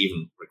actually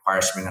even require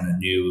us to bring on a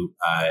new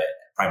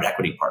private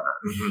equity partner.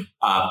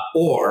 Mm-hmm.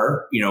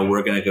 Or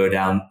we're going to go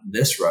down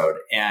this road.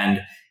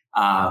 And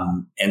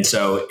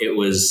so it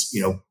was,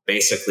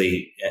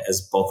 basically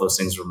as both those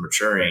things were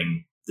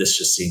maturing, this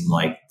just seemed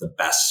like the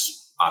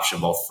best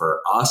option both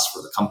for us,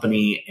 for the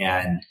company.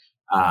 And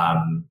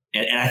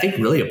I think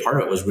really a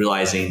part of it was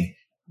realizing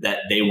that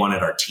they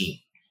wanted our team,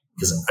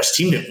 because our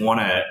team didn't want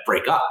to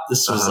break up.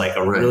 This was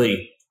a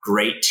really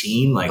great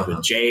team,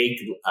 with Jake,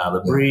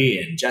 Labrie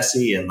and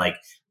Jesse, and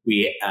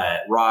we,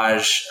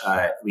 Raj,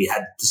 we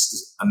had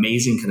this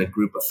amazing kind of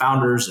group of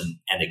founders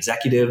and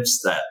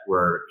executives that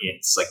were,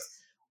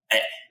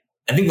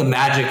 I think the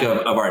magic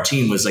of our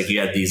team was like you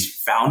had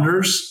these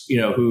founders,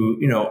 who,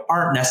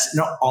 aren't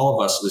necessarily, not all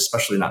of us,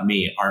 especially not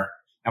me,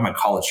 I'm a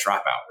college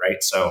dropout,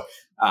 right? So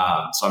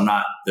I'm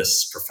not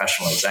this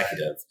professional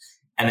executive.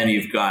 And then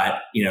you've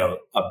got,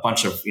 a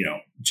bunch of,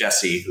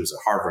 Jesse, who's a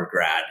Harvard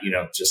grad,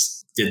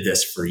 just did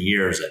this for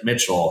years at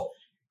Mitchell.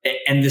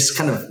 And this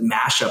kind of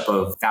mashup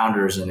of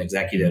founders and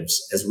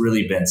executives has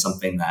really been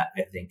something that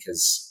I think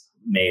has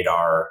made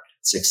our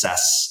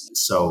success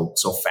so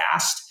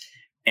fast.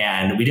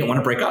 And we didn't want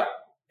to break up.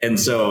 And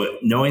so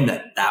knowing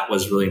that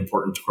was really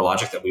important to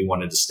CoreLogic, that we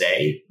wanted to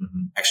stay,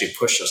 actually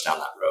pushed us down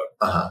that road.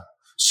 Uh-huh.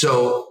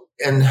 So,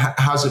 and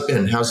how's it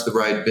been? How's the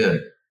ride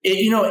been?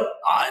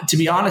 To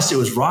be honest, it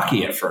was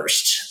rocky at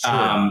first.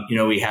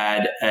 Sure. We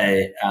had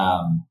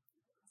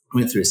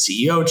went through a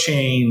CEO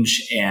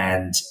change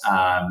and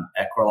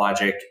at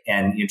CoreLogic,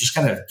 and just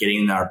kind of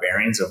getting our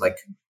bearings of like,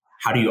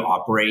 how do you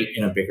operate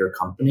in a bigger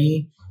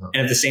company?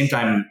 And at the same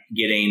time,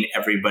 getting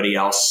everybody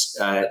else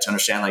to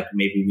understand, like,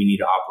 maybe we need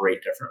to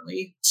operate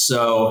differently.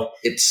 So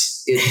it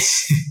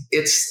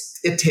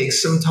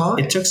takes some time.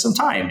 It took some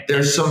time.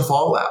 There's some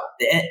fallout.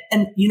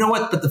 And you know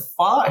what? But the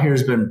fallout here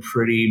has been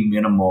pretty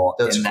minimal.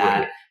 That's in great.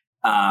 That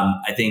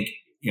I think,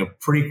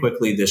 pretty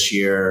quickly this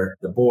year,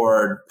 the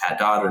board, Pat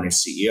Dodd, our new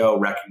CEO,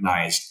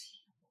 recognized,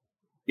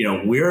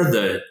 we're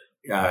the,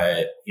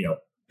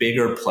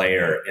 bigger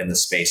player in the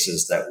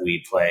spaces that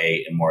we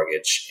play in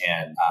mortgage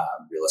and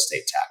real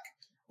estate tech.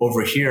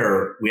 Over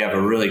here, we have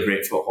a really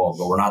great foothold,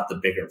 but we're not the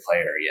bigger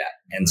player yet.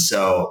 And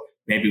so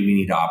maybe we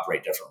need to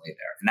operate differently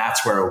there. And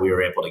that's where we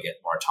were able to get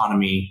more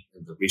autonomy,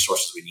 the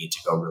resources we need to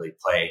go really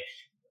play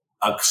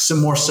a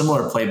more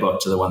similar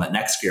playbook to the one that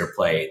NextGear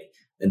played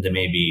than to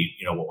maybe,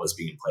 what was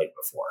being played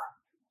before.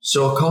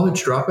 So a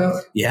college dropout?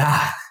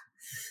 Yeah,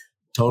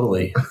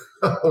 totally.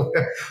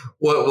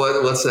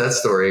 What's that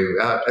story?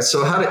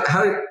 So how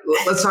did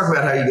let's talk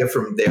about how you get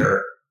from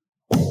there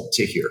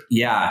to here.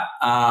 Yeah.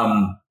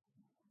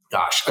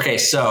 Gosh. Okay.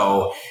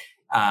 So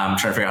I'm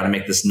trying to figure out how to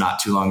make this not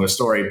too long of a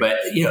story, but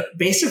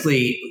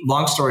basically,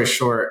 long story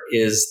short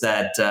is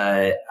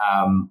that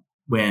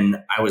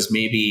when I was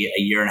maybe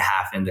a year and a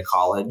half into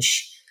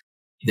college,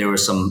 there were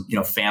some,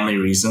 family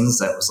reasons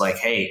that was like,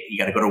 hey, you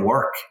got to go to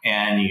work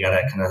and you got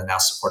to kind of now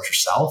support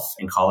yourself.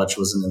 And college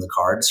wasn't in the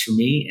cards for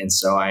me. And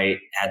so I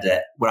had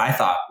to, what I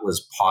thought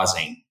was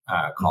pausing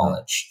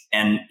college.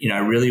 And, I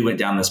really went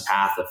down this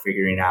path of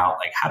figuring out,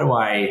 like, how do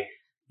I,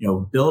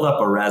 build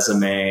up a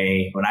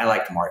resume when I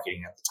liked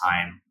marketing at the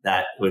time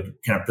that would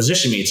kind of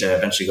position me to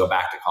eventually go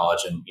back to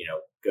college and,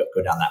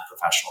 go down that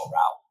professional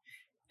route.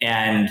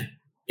 And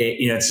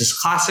it's this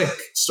classic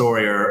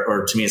story,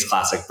 or to me it's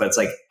classic, but it's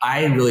like,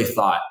 I really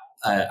thought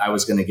I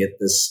was going to get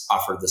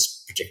offered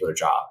this particular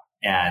job.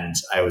 And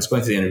I was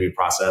going through the interview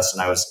process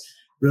and I was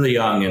really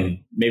young and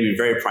maybe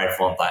very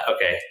prideful and thought,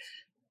 okay,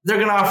 they're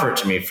going to offer it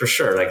to me for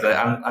sure. Like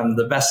I'm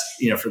the best,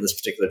 for this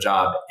particular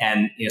job.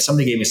 And,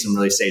 somebody gave me some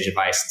really sage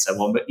advice and said,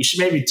 well, but you should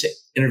maybe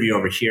interview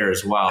over here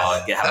as well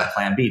and have a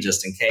plan B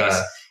just in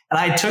case. And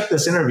I took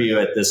this interview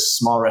at this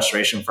small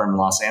restoration firm in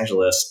Los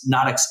Angeles,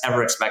 not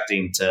ever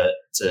expecting to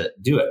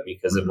do it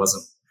because it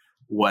wasn't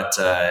what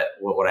I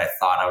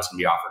thought I was going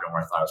to be offered and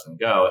where I thought I was going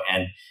to go.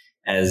 And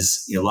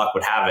as luck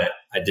would have it,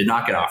 I did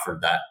not get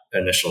offered that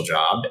initial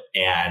job,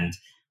 and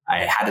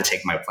I had to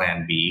take my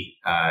plan B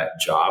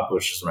job,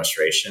 which was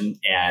restoration.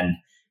 And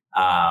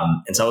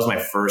so that was my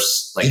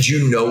first. Like, did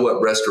you know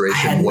what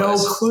restoration was? I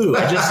had no clue.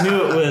 I just knew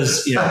it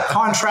was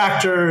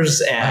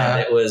contractors,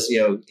 and it was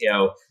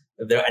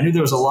I knew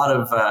there was a lot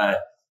of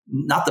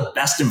not the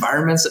best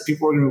environments that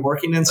people were going to be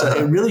working in. So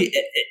it really,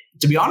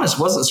 to be honest,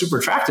 wasn't super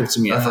attractive to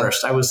me at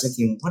first. I was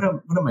thinking, what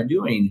am I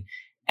doing?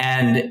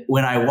 And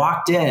when I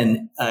walked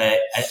in, I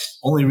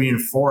only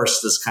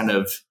reinforced this kind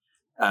of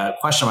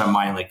question in my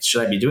mind, like,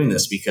 should I be doing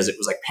this? Because it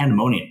was like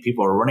pandemonium.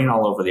 People were running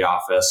all over the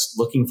office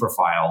looking for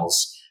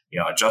files.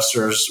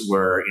 Adjusters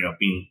were,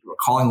 were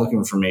calling, looking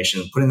for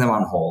information, putting them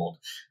on hold,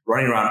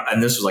 running around.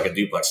 And this was like a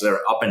duplex. So they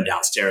were up and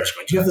down stairs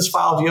going, do you have this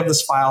file? Do you have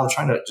this file?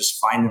 Trying to just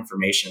find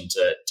information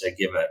to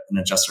give an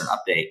adjuster an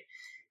update.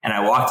 And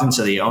I walked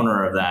into the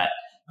owner of that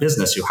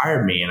business who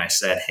hired me. And I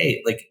said,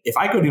 hey, like, if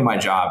I go do my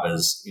job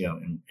as,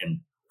 and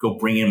go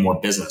bring in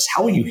more business,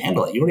 how will you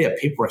handle it? You already have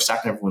paperwork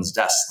stacked on everyone's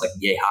desk, like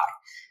yay high.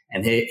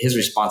 And his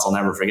response, I'll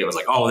never forget, was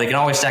like, oh, they can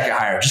always stack it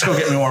higher. Just go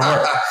get me more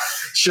work.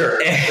 Sure.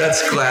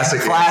 That's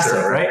classic.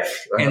 Classic, right?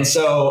 And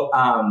so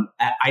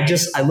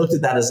I looked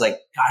at that as like,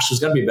 gosh, there's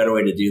got to be a better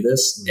way to do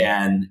this. Mm-hmm.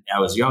 And I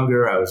was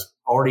younger. I was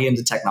already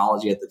into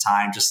technology at the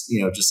time, just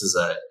as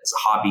a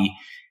hobby.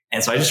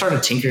 And so I just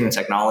started tinkering with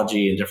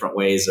technology in different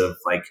ways of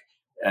like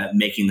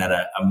making that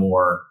a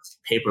more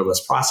paperless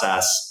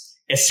process.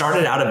 It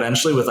started out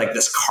eventually with like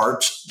this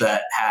cart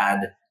that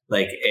had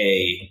like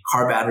a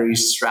car battery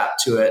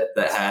strapped to it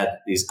that had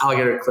these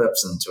alligator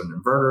clips into an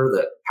inverter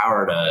that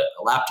powered a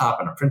laptop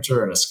and a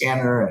printer and a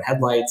scanner and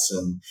headlights.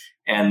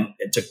 And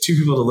it took two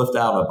people to lift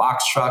out a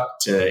box truck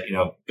to,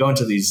 go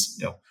into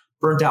these,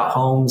 burnt out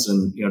homes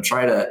and,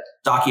 try to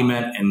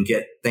document and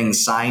get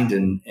things signed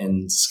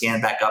and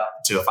scanned back up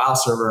to a file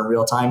server in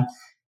real time.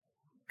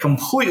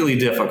 completely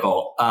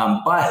difficult,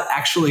 but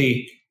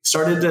actually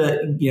started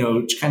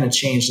to, kind of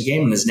change the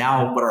game and is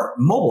now what our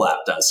mobile app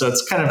does. So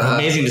it's kind of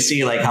amazing to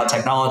see like how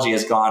technology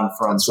has gone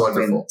from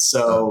something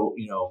so,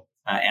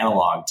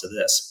 analog to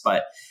this.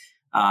 But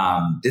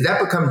did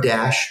that become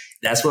Dash?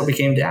 That's what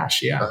became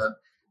Dash. Yeah.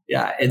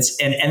 Yeah. It's,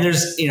 and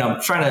there's,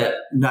 I'm trying to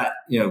not,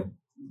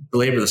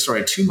 belabor the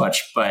story too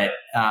much, but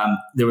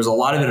there was a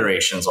lot of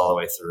iterations all the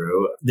way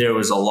through. There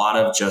was a lot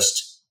of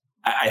just,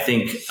 I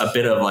think, a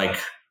bit of like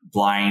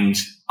blind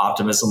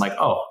optimism, like,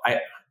 oh,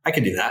 I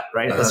can do that,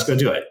 right? Let's go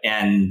do it.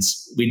 And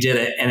we did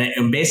it. And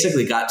it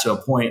basically got to a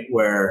point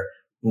where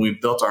when we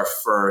built our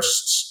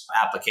first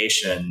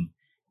application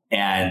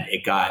and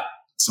it got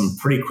some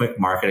pretty quick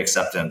market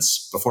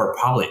acceptance before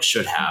probably it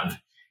should have.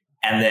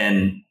 And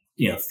then,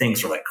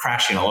 things were like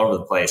crashing all over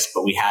the place,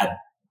 but we had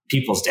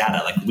people's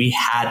data. Like we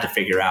had to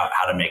figure out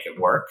how to make it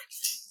work.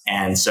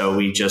 And so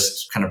we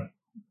just kind of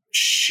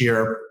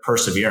sheer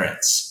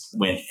perseverance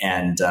went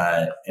and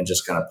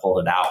just kind of pulled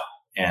it out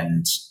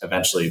and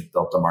eventually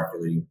built a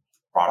market-leading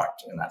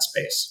product in that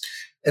space.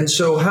 And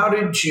so how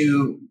did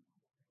you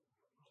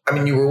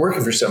were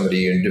working for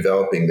somebody and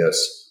developing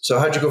this. So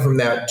how'd you go from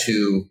that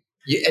to,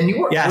 and you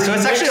were, so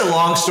it's actually a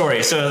long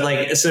story. So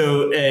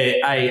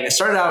I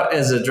started out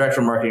as a director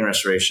of marketing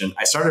restoration.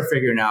 I started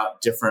figuring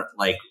out different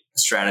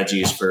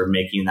strategies for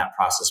making that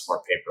process more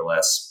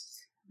paperless.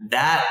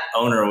 That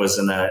owner was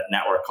in a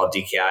network called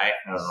DKI. I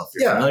don't know if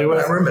you're familiar with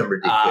it. I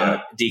remember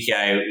DKI.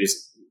 DKI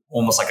was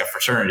almost like a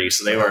fraternity.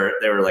 So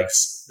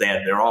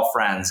they're all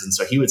friends. And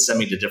so he would send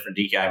me to different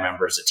DKI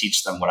members to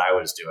teach them what I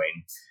was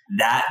doing.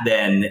 That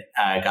then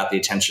got the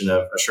attention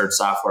of Assured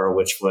Software,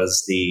 which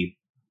was the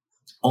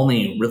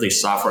only really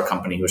software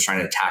company who was trying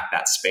to attack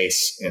that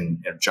space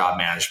in job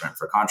management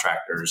for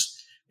contractors.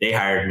 They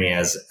hired me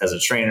as a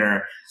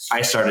trainer.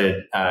 I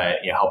started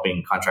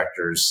helping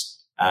contractors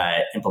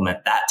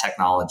implement that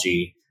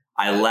technology.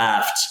 I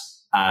left,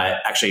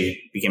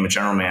 actually became a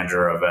general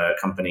manager of a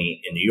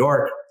company in New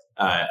York,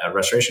 a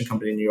restoration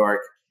company in New York.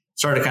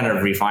 Started to kind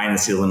of refine and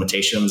see the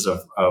limitations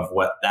of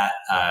what that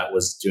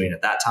was doing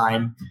at that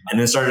time. And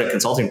then started a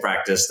consulting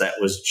practice that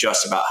was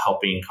just about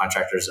helping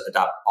contractors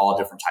adopt all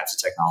different types of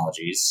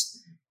technologies,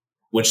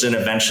 which then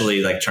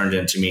eventually turned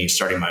into me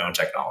starting my own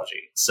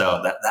technology.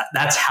 So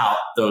that's how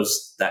that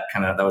was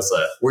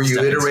the. Were you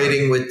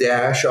iterating with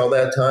Dash all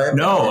that time?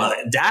 No,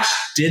 Dash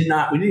did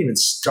not. We didn't even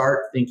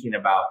start thinking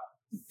about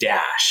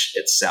Dash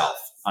itself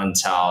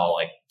until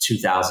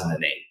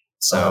 2008.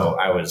 So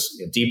I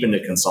was deep into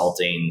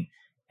consulting,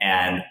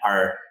 and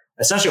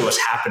essentially what was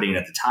happening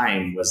at the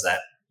time was that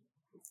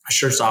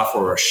Assured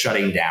Software was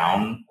shutting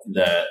down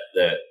the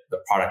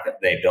product that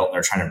they built, and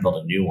they're trying to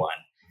build a new one,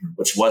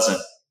 which wasn't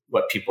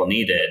what people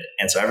needed.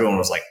 And so everyone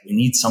was like, we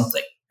need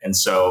something. And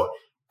so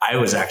I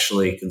was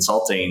actually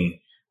consulting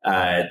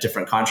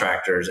different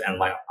contractors, and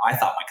I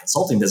thought my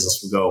consulting business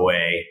would go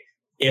away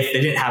if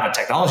they didn't have a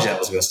technology that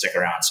was going to stick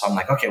around. So I'm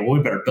like, okay, well, we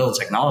better build a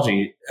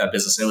technology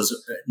business. And it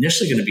was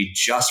initially going to be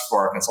just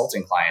for our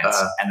consulting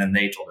clients. And then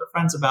they told their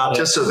friends about it.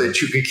 Just so that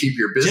you could keep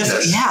your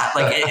business.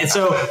 And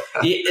so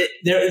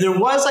there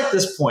was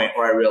this point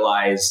where I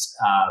realized,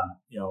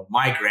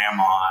 my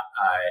grandma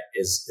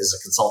is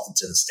a consultant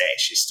to this day.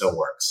 She still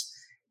works.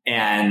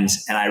 And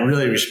I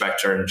really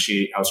respect her. And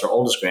I was her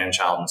oldest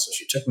grandchild. And so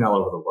she took me all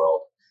over the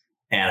world,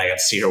 and I got to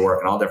see her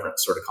work in all different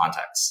sort of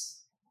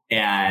contexts.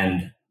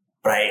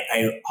 But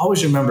I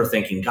always remember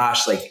thinking,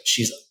 gosh,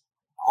 she's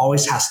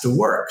always has to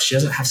work. She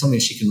doesn't have something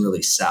she can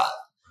really sell.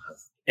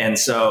 And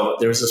so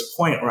there was this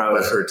point where I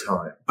was...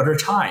 But her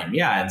time,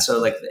 yeah. And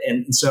so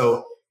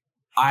so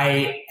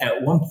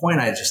at one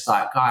point I just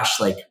thought, gosh,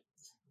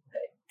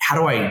 how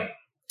do I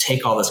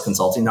take all this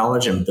consulting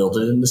knowledge and build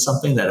it into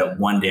something that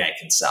one day I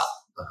can sell?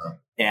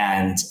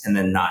 And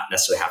then not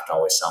necessarily have to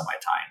always sell my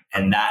time.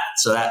 And that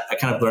I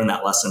kind of learned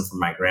that lesson from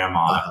my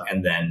grandma.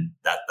 And then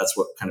that's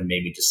what kind of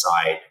made me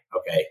decide,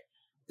 okay,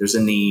 there's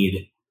a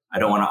need. I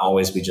don't want to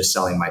always be just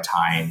selling my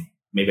time.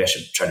 Maybe I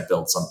should try to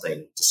build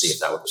something to see if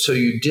that would. So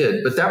you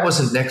did, but that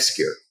wasn't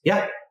NextGear.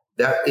 Yeah.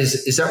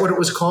 Is that what it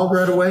was called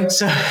right away?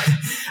 So,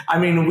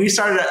 we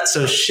started,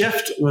 so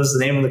Shift was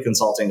the name of the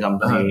consulting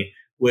company,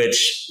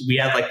 which we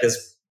had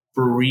this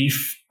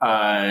brief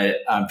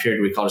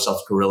period we called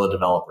ourselves Guerrilla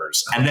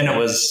Developers. And then it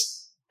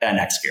was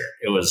NextGear.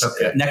 It was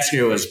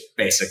NextGear was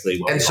basically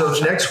what. And so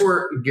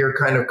NextGear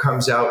kind of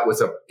comes out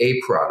with a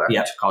product.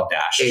 Yeah, called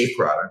Dash. A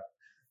product.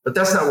 But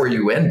that's not where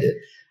you ended.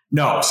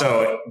 No.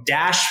 So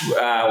Dash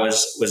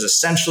was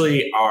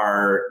essentially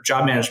our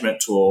job management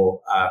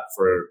tool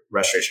for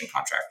restoration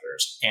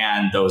contractors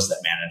and those that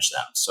manage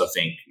them. So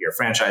think your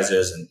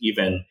franchises and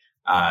even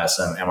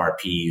some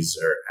MRPs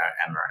or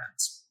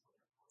MRNs.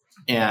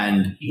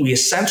 And we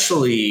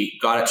essentially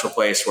got it to a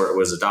place where it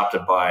was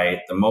adopted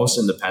by the most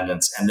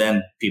independents, and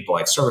then people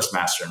like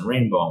ServiceMaster and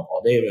Rainbow and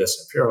Paul Davis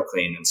and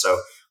PureClean. And so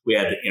we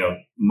had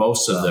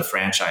most of the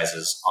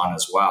franchises on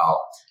as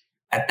well.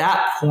 at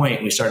that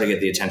point, we started to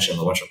get the attention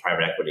of a bunch of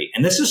private equity.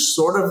 And this is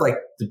sort of like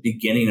the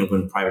beginning of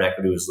when private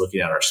equity was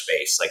looking at our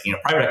space. Like,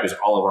 private equity is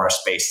all over our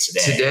space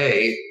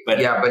today. But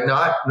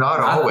not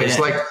always.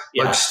 Then.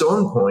 Like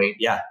Stone Point.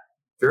 Yeah.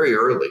 Very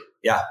early.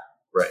 Yeah.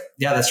 Right.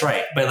 Yeah, that's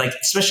right. But like,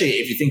 especially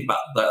if you think about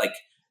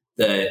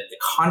the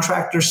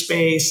contractor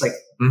space, like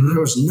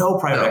there was no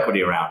private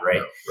equity around,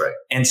 right? No, right.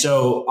 And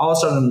so all of a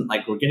sudden,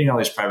 like we're getting all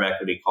these private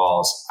equity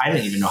calls. I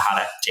didn't even know how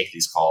to take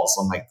these calls.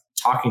 I'm like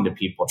talking to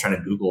people, trying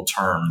to Google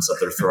terms that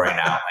they're throwing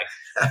out.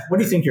 Like, what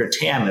do you think your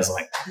TAM is? I'm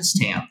like, what is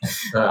TAM?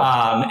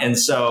 And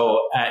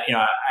so,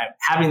 I'm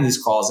having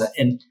these calls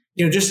and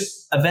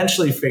just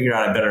eventually figured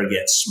out I better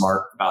get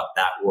smart about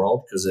that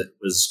world because it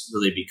was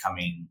really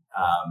becoming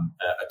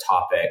a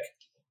topic.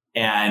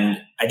 And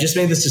I just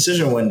made this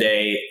decision one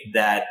day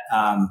that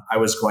I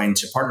was going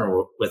to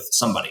partner with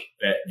somebody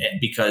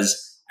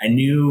because I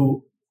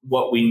knew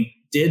what we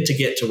did to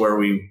get to where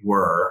we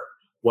were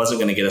wasn't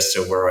going to get us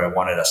to where I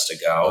wanted us to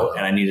go.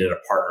 And I needed a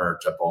partner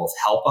to both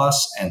help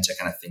us and to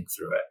kind of think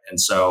through it. And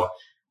so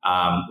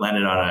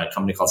landed on a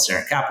company called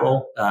Sarant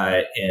Capital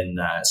in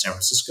San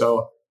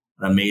Francisco,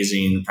 an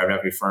amazing private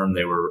equity firm.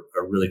 They were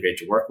really great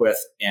to work with.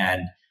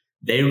 And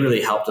they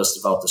really helped us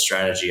develop the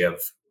strategy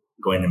of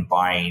going and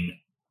buying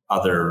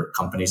other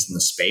companies in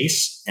the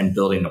space and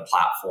building a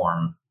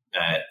platform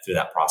through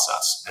that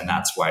process. And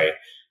that's why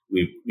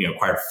we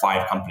acquired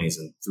 5 companies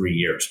in 3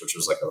 years, which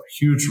was like a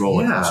huge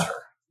roller coaster.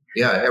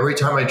 Yeah. Every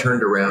time I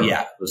turned around.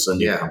 Yeah. It was a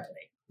new company.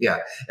 Yeah.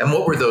 And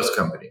what were those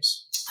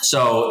companies?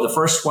 So the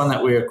first one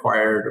that we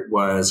acquired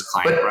was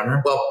Client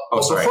Runner. Well,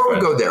 before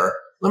we go there,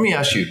 let me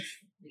ask you.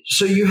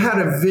 So you had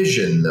a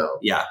vision, though.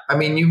 Yeah. I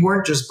mean, you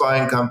weren't just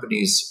buying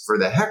companies for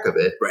the heck of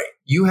it. Right.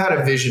 You had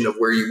a vision of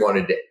where you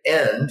wanted to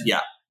end.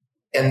 Yeah.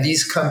 And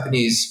these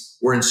companies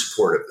were in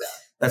support of that.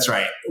 That's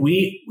right.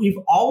 We've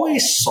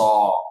always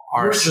saw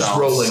ourselves just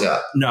rolling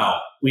up. No,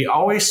 we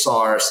always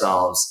saw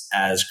ourselves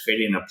as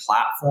creating a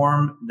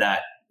platform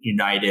that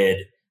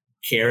united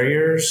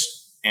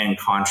carriers and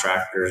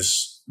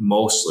contractors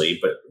mostly,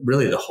 but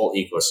really the whole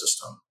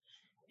ecosystem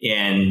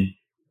in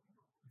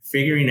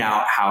figuring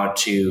out how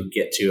to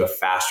get to a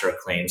faster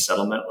claim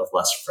settlement with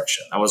less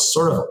friction. That was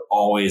sort of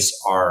always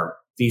our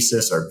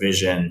thesis, our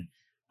vision,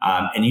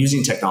 and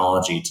using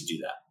technology to do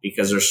that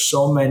because there's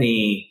so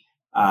many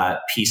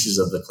pieces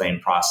of the claim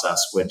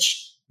process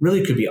which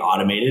really could be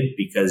automated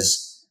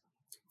because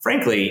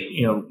frankly,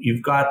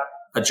 you've got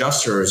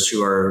adjusters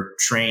who are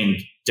trained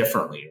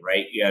differently,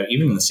 right?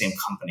 Even in the same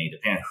company,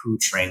 depending on who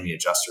trained the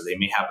adjuster, they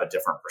may have a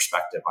different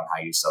perspective on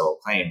how you settle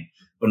a claim.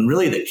 When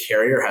really the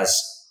carrier has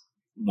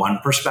one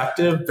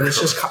perspective, but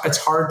it's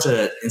hard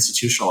to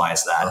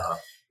institutionalize that.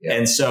 Yeah.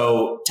 And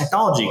so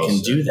technology can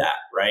do that,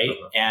 right?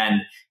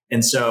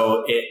 And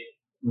so it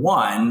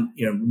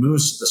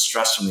removes the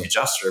stress from the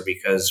adjuster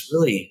because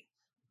really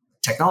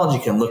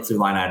technology can look through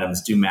line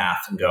items, do math,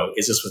 and go,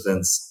 is this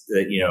within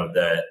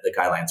the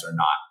guidelines or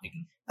not?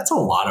 That's a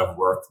lot of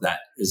work that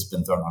has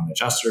been thrown on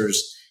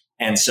adjusters.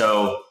 And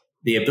so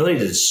the ability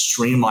to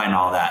streamline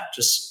all that,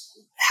 just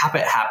have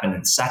it happen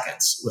in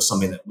seconds was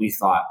something that we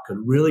thought could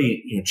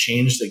really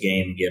change the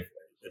game, give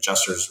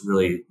adjusters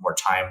really more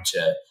time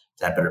to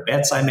have better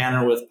bedside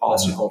manner with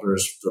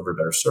policyholders, deliver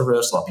better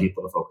service, allow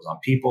people to focus on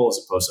people as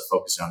opposed to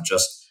focusing on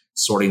just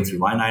sorting through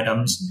line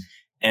items.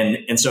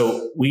 And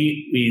so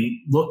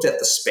we looked at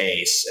the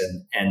space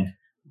and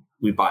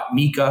we bought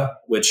Mika,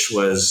 which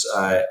was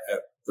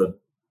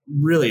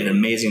really an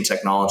amazing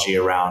technology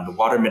around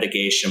water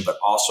mitigation, but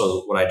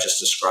also what I just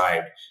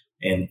described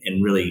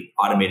in really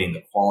automating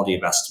the quality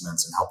of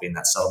estimates and helping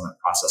that settlement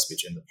process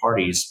between the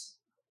parties.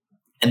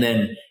 And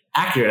then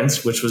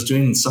Accurance, which was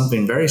doing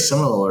something very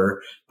similar,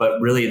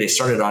 but really they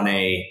started on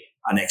an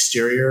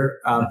exterior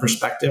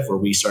perspective where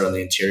we started on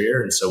the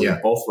interior. And so we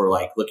both were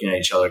like looking at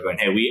each other going,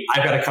 hey,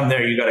 I've got to come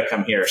there. You got to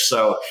come here.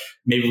 So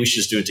maybe we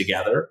should just do it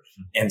together.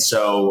 And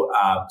so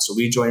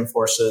we joined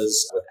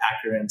forces with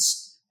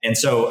Accurance. And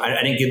so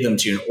I didn't give them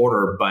to you in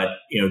order, but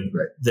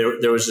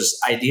there was this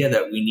idea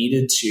that we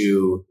needed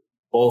to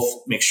both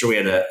make sure we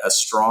had a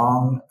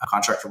strong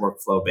contractor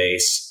workflow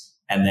base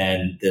and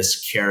then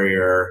this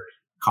carrier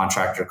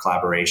contractor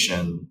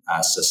collaboration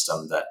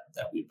system that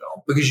we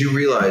built. Because you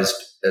realized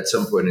at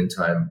some point in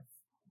time,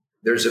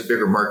 there's a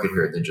bigger market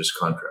here than just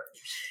contractors.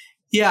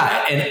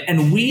 Yeah,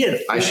 and we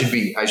had. I should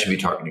be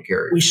talking to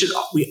carriers.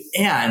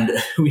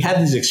 We had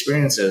these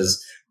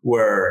experiences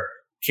where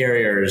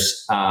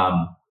carriers,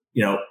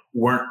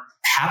 weren't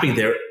happy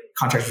their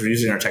contractors were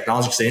using our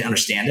technology because they didn't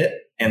understand it,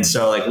 and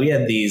so like we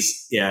had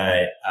these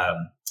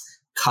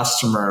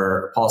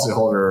customer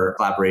policyholder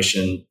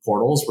collaboration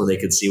portals where they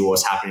could see what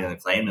was happening in the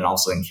claim, and all of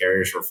a sudden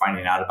carriers were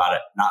finding out about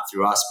it not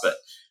through us but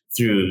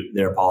through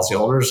their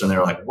policyholders, and they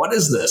were like, what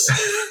is this?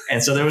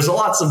 And so there was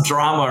lots of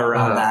drama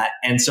around that.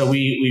 And so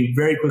we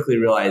very quickly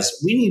realized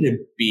we need to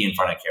be in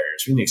front of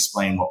carriers. We need to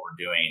explain what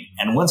we're doing.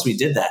 And once we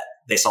did that,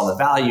 they saw the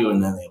value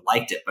and then they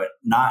liked it, but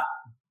not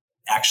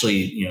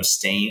actually,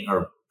 staying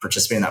or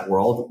participating in that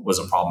world was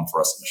a problem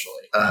for us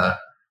initially.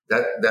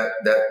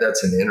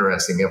 That's an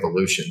interesting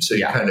evolution. So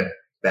you kind of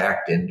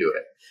backed into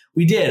it.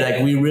 We did.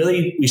 Like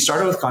we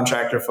started with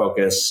contractor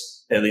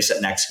focus, at least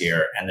at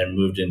NextGear, and then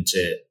moved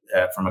into,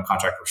 from a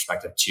contractor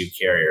perspective, to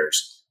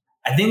carriers.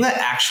 I think that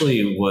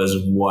actually was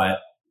what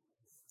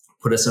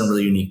put us in a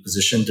really unique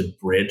position to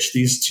bridge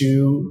these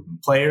two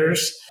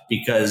players,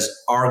 because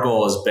our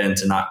goal has been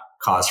to not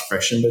cause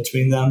friction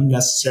between them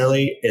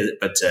necessarily,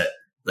 but to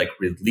like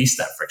release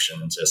that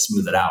friction and to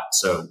smooth it out.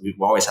 So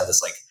we've always had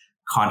this like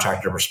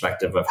contractor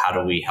perspective of how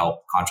do we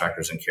help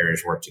contractors and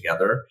carriers work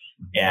together.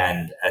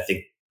 And I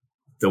think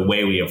the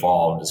way we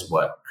evolved is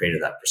what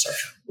created that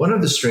perception. One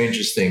of the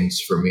strangest things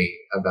for me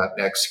about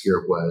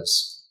NextGear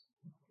was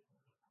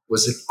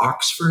it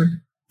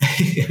Oxford?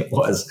 It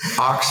was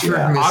Oxford,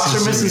 yeah.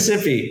 Mississippi. Oxford,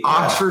 Mississippi.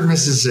 Oxford,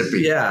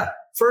 Mississippi. Yeah.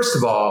 First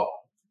of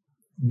all,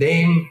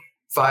 name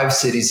 5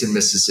 cities in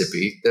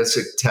Mississippi. That's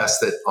a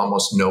test that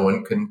almost no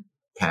one can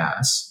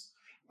pass.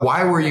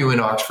 Why were you in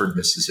Oxford,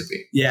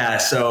 Mississippi? Yeah.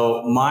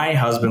 So my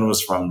husband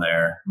was from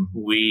there.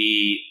 Mm-hmm.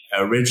 We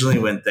originally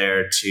went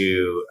there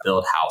to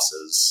build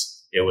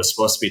houses. It was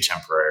supposed to be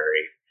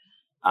temporary.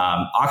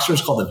 Oxford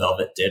is called the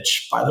Velvet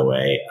Ditch, by the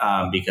way,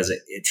 because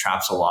it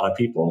traps a lot of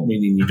people,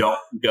 meaning you don't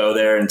go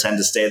there and tend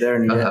to stay there,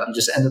 and you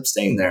just end up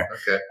staying there.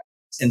 Okay.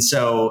 And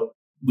so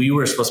we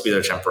were supposed to be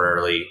there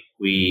temporarily.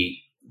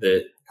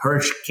 The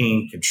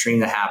Hurricane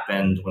Katrina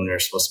happened when we were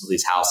supposed to build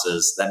these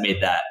houses. That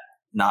made that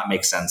not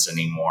make sense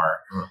anymore.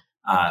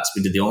 So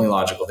we did the only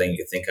logical thing you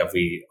could think of.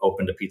 We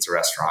opened a pizza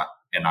restaurant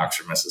in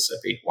Oxford,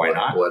 Mississippi. Why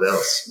not? What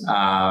else?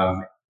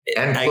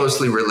 And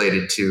closely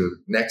related to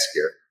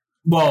NextGear.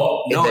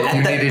 Well, no,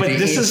 but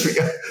this is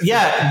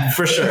yeah,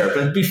 for sure.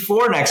 But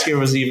before NextGear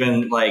was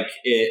even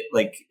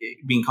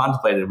being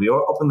contemplated, we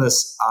opened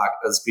this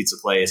pizza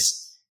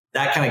place.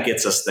 That kind of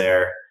gets us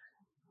there.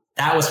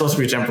 That was supposed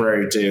to be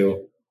temporary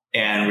too,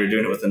 and we were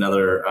doing it with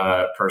another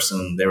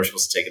person. They were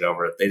supposed to take it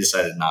over. They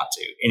decided not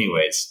to.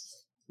 Anyways,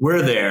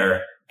 we're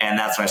there, and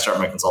that's when I start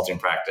my consulting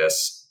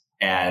practice.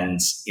 And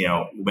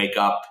wake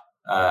up.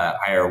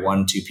 Hire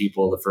 1-2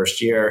 people the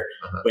first year,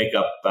 wake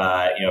up,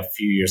 a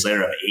few years later,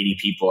 I have 80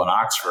 people in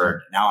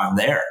Oxford. Now I'm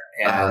there.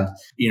 And,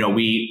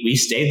 we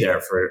stayed there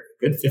for a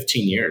good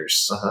 15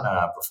 years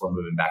before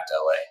moving back to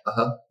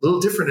LA. A little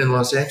different in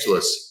Los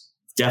Angeles.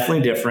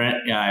 Definitely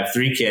different. I have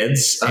 3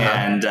 kids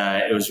and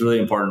it was really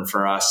important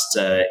for us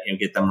to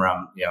get them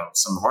around,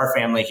 some of our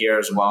family here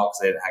as well, because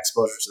they had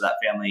exposure to that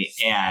family,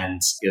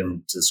 and get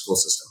them to the school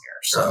system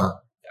here. So,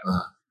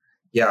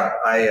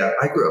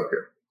 I grew up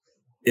here.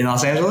 In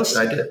Los Angeles?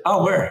 I did.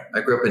 Oh, where?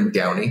 I grew up in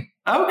Downey.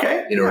 Oh,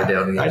 okay. You know where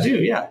Downey is? I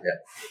do, yeah.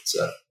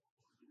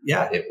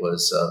 Yeah. It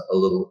was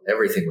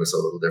everything was a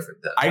little different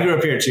then. I grew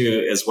up here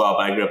too as well,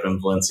 but I grew up in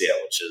Valencia,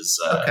 which is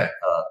a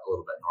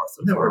little bit north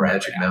of where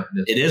Magic Mountain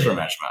is. It is where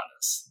Magic Mountain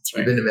is. That's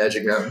right. You've been to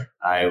Magic Mountain?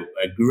 I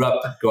grew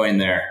up going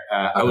there.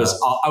 I was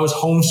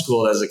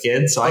homeschooled as a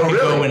kid, so I could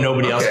go when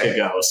nobody else could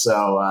go.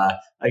 So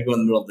I go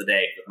in the middle of the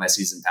day with my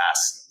season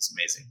pass. It was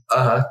amazing.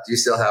 Do you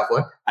still have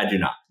one? I do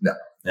not. No.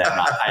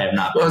 I have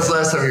not. When was the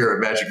last time you were at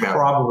Magic Mountain?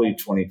 Probably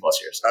 20 plus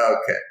years.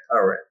 Okay.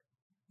 All right.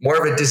 More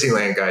of a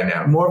Disneyland guy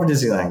now. More of a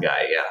Disneyland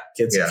guy. Yeah.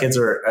 Kids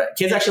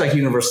actually like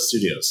Universal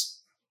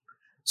Studios.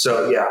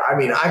 So I've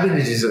been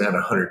to Disneyland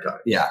 100 times.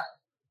 Yeah.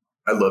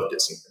 I love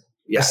Disneyland.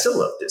 Yeah. I still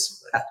love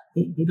Disneyland.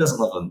 Who doesn't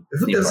love them?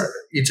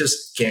 You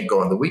just can't go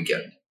on the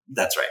weekend.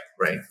 That's right.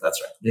 Right.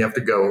 That's right. You have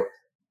to go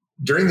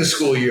during the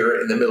school year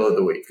in the middle of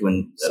the week.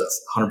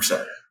 That's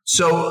 100%.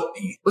 So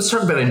let's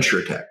talk about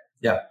InsurTech.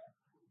 Yeah.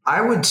 I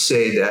would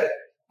say that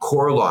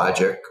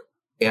CoreLogic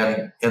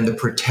and the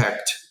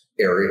Protect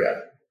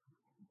area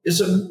is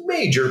a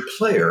major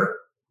player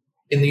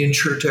in the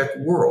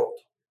InsurTech world,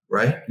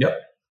 right? Yep.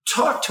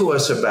 Talk to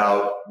us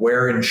about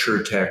where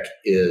InsurTech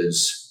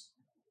is,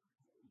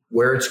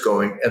 where it's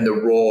going, and the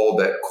role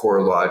that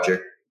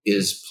CoreLogic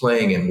is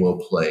playing and will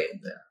play in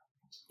that.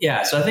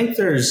 Yeah, so I think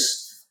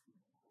there's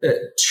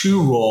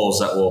 2 roles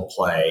that we'll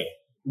play.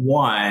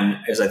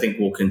 One is I think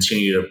we'll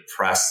continue to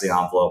press the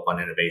envelope on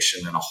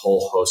innovation in a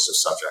whole host of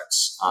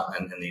subjects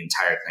in the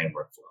entire claim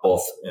workflow,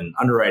 both in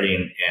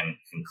underwriting and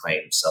in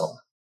claim settlement.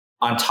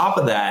 On top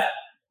of that,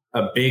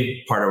 a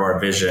big part of our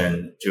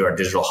vision through our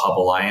Digital Hub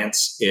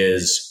Alliance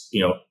is,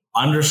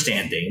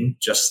 understanding,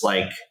 just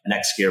like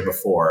NextGear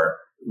before,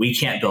 we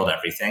can't build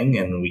everything,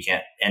 and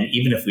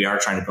even if we are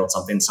trying to build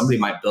something, somebody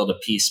might build a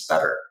piece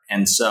better.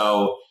 And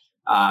so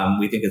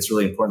we think it's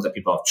really important that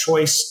people have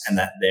choice and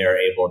that they're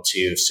able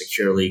to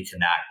securely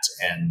connect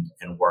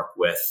and work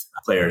with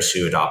players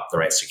who adopt the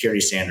right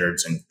security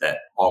standards and that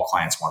all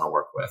clients want to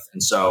work with.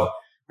 And so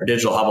our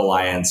Digital Hub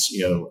Alliance,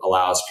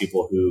 allows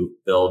people who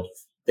build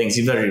things,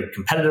 even that are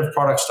competitive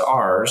products to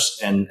ours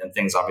and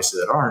things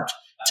obviously that aren't,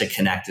 to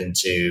connect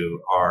into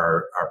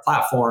our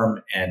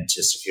platform and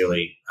to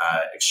securely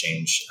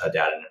exchange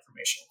data and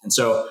information. And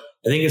so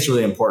I think it's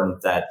really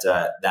important that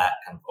that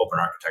kind of open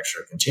architecture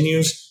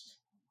continues.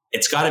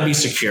 It's got to be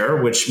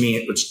secure, which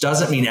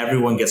doesn't mean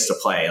everyone gets to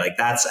play. Like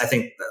that's, I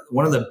think,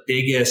 one of the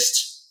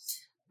biggest,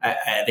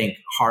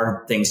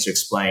 hard things to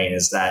explain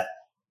is that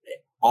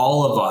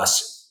all of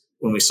us,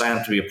 when we sign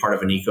up to be a part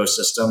of an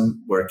ecosystem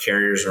where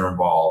carriers are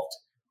involved,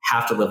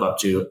 have to live up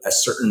to a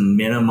certain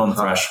minimum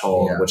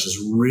threshold, which is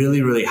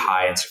really, really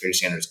high in security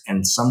standards.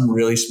 And some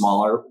really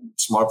smaller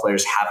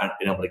players haven't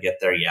been able to get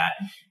there yet.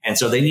 And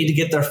so they need to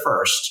get there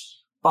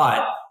first.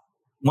 But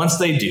once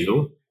they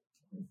do,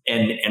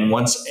 and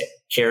once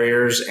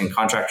carriers and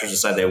contractors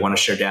decide they want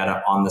to share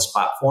data on this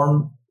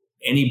platform,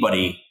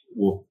 anybody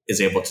is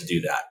able to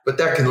do that. But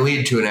that can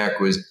lead to an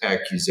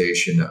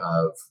accusation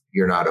of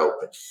you're not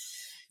open.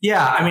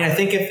 Yeah. I mean, I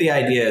think if the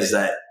idea is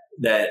that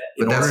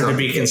in order to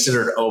be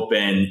considered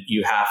open,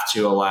 you have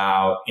to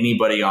allow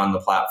anybody on the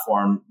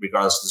platform,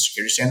 regardless of the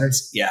security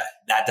standards. Yeah,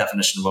 that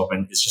definition of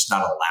open is just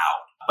not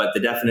allowed. But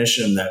the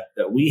definition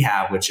that we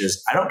have, which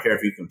is, I don't care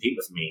if you compete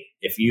with me.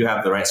 If you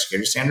have the right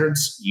security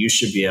standards, you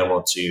should be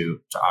able to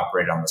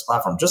operate on this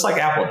platform, just like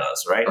Apple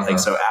does, right? Like,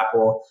 so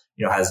Apple,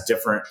 has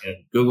different,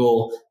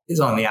 Google is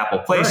on the Apple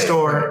Play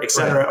Store, et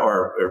cetera,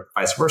 or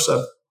vice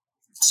versa.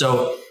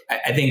 So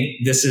I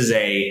think this is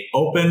a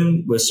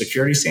open with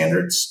security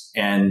standards,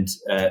 and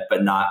but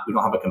we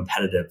don't have a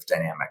competitive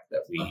dynamic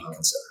that we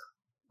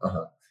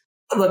consider.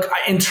 Look,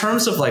 in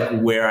terms of like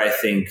where I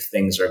think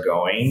things are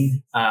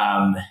going,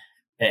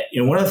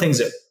 one of the things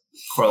that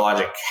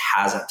CoreLogic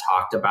hasn't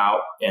talked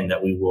about and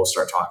that we will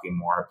start talking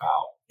more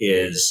about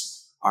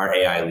is our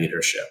AI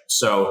leadership.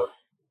 So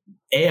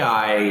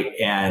AI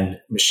and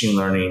machine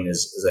learning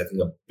is I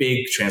think a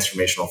big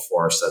transformational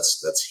force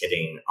that's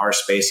hitting our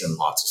space and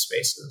lots of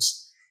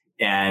spaces.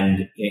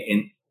 And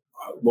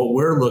what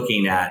we're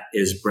looking at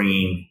is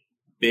bringing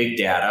big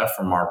data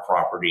from our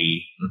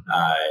property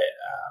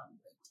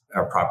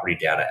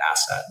data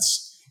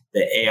assets.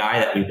 The AI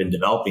that we've been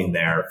developing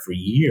there for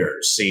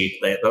years. See,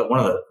 one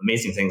of the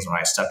amazing things when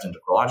I stepped into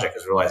CoreLogic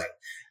is realizing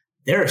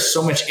there is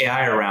so much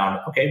AI around.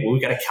 Okay, well,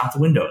 we've got to count the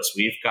windows.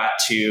 We've got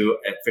to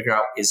figure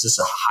out, is this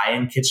a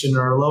high-end kitchen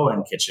or a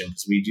low-end kitchen?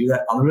 Because we do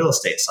that on the real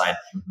estate side.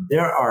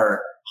 There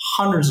are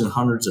hundreds and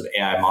hundreds of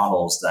AI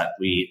models that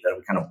we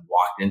kind of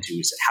walked into.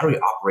 We said, how do we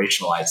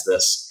operationalize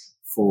this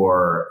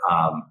for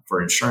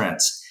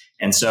insurance?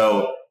 And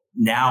so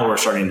now we're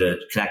starting to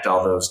connect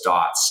all those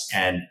dots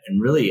and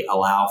really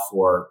allow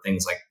for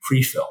things like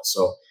pre-fill.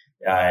 So,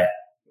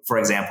 for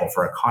example,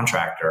 for a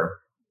contractor,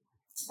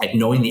 like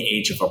knowing the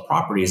age of a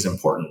property is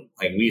important.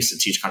 Like we used to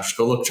teach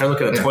contractors, try to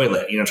look at a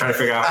toilet, try to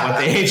figure out what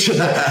the age of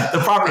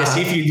the property is,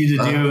 see if you need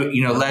to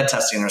do, lead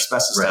testing or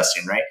asbestos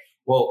testing, right?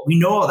 Well, we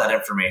know all that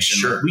information.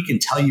 Sure. We can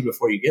tell you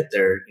before you get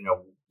there,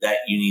 that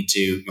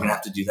you're going to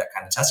have to do that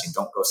kind of testing.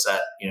 Don't go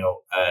set,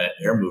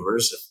 air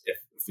movers if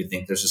we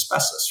think there's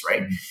asbestos,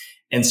 right?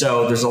 And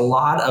so there's a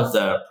lot of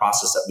the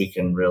process that we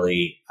can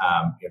really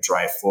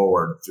drive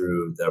forward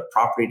through the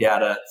property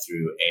data,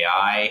 through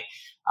AI.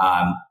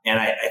 And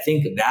I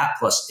think that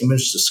plus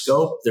image to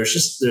scope,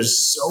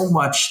 there's so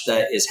much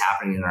that is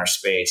happening in our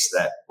space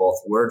that both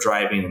we're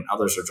driving and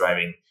others are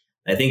driving.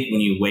 And I think when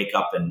you wake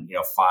up in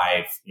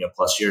 5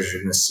 plus years,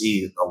 you're going to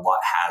see a lot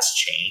has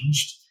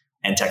changed,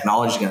 and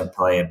technology is going to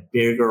play a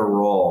bigger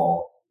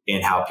role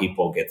in how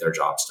people get their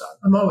jobs done.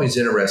 I'm always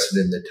interested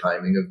in the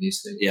timing of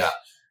these things. Yeah,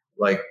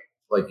 like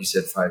you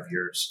said, 5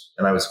 years,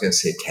 and I was going to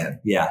say 10.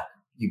 Yeah,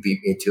 you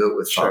beat me to it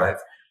with 5.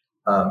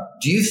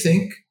 Do you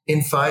think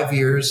in 5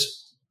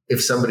 years,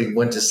 if somebody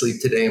went to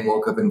sleep today and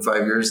woke up in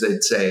 5 years,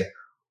 they'd say,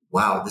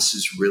 wow, this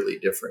is really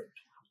different?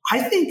 I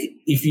think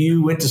if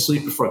you went to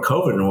sleep before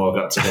COVID and woke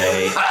up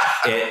today,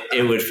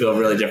 it would feel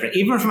really different,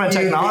 even from a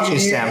technology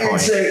standpoint.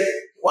 You'd say,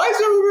 why is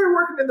everybody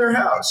working in their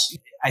house?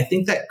 I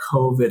think that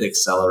COVID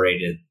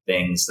accelerated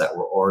things that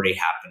were already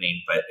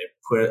happening, but it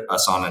put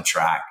us on a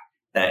track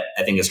that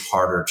I think is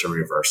harder to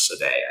reverse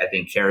today. I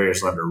think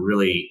carriers learned a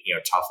really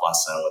tough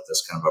lesson with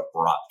this kind of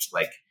abrupt,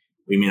 like,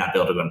 we may not be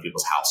able to go into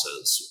people's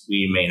houses.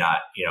 We may not,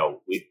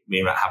 we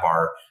may not have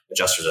our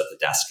adjusters at the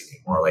desk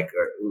anymore.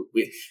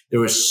 There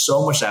was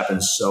so much that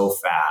happened so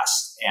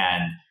fast.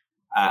 And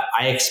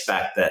I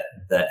expect that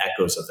the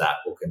echoes of that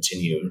will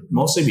continue,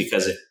 mostly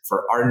because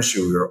for our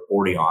industry, we were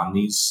already on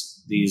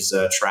these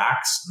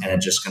tracks, and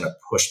it's just going to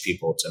push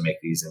people to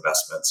make these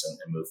investments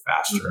and move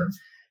faster.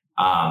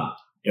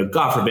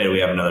 God forbid we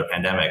have another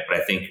pandemic, but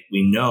I think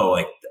we know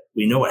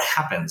what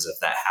happens if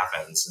that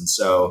happens. And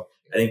so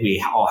I think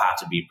we all have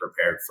to be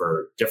prepared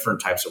for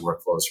different types of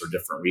workflows for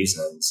different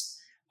reasons.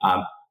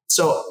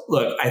 So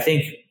look, I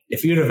think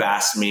if you'd have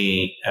asked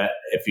me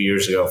a few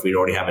years ago if we'd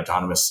already have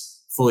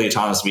fully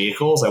autonomous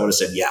vehicles, I would have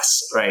said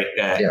yes, right?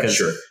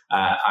 Sure.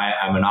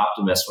 I'm an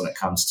optimist when it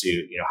comes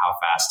to how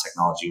fast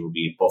technology will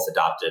be both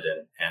adopted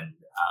and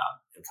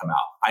come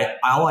out.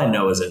 All I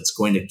know is that it's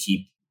going to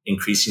keep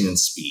increasing in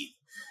speed.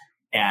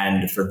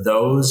 And for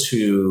those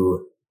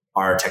who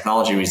are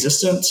technology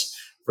resistant,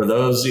 for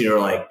those who are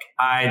like,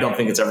 I don't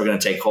think it's ever going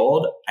to take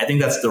hold, I think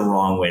that's the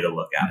wrong way to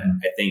look at it.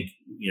 I think,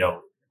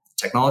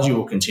 technology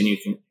will continue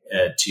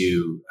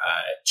to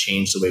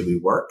change the way we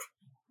work.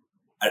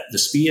 At the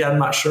speed, I'm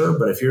not sure,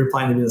 but if you're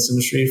planning to be in this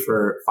industry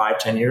for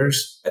 5-10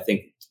 years, I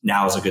think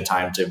now is a good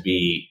time to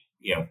be,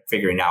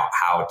 figuring out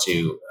how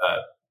to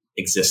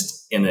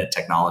exist in a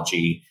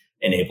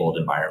technology-enabled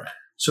environment.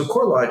 So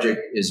CoreLogic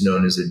is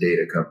known as a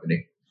data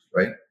company,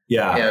 right?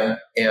 Yeah.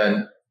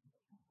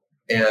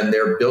 and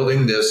they're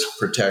building this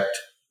Protect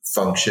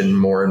function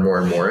more and more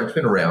and more. It's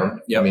been around.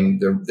 Yep. I mean,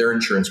 their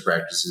insurance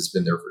practice has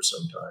been there for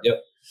some time.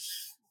 Yep.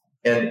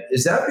 And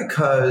is that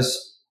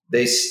because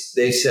they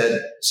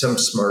said, some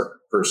smart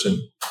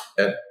person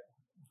at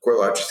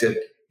CoreLogic said,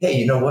 hey,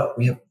 you know what?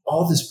 We have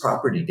all this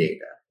property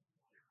data.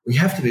 We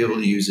have to be able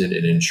to use it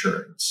in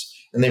insurance.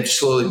 And they've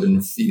slowly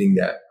been feeding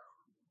that.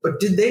 But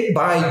did they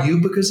buy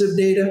you because of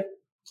data?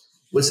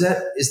 Is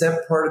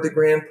that part of the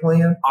grand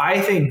plan?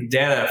 I think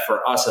data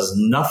for us has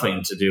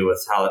nothing to do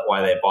with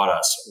why they bought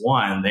us.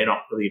 One, they don't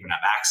really even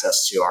have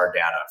access to our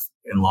data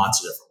in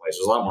lots of different ways.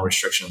 There's a lot more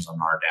restrictions on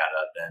our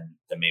data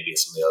than maybe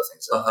some of the other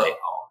things that they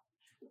own.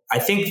 I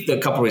think a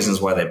couple reasons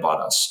why they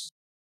bought us.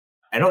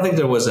 I don't think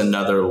there was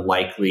another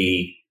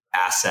likely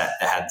asset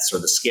that had sort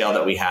of the scale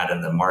that we had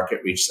and the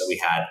market reach that we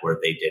had where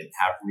they didn't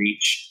have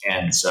reach.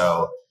 And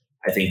so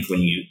I think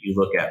when you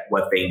look at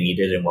what they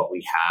needed and what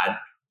we had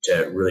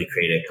to really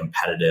create a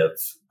competitive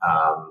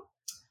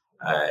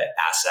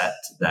asset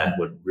that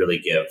would really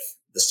give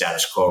the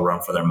status quo a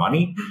run for their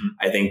money,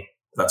 I think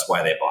that's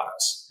why they bought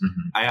us.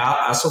 I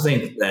also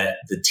think that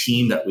the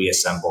team that we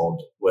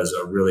assembled was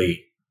a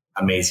really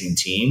amazing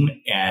team,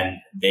 and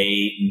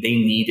they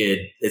needed,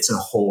 it's in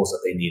holes that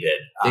they needed.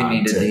 They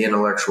needed the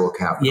intellectual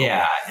capital.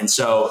 Yeah. And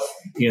so,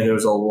 there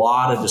was a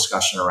lot of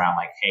discussion around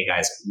like, hey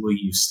guys, will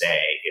you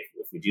stay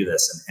if we do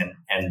this?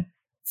 And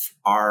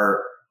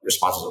our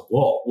response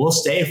was, we'll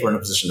stay if we're in a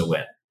position to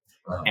win.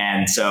 Wow.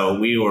 And so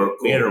we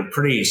had a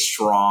pretty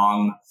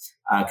strong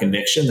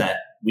conviction that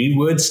we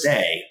would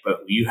stay, but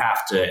you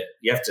have to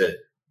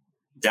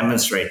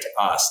demonstrate to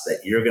us that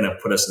you're going to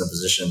put us in a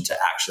position to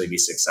actually be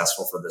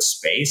successful for this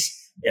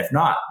space. If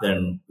not,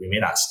 then we may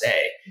not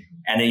stay.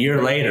 And a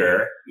year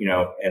later,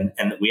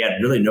 and we had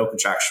really no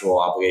contractual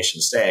obligation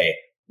to stay.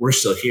 We're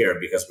still here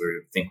because we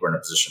think we're in a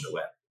position to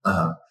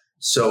win.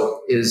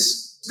 So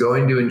is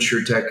going to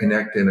InsurTech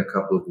Connect in a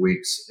couple of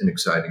weeks an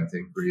exciting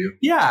thing for you?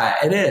 Yeah,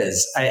 it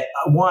is.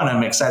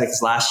 I'm excited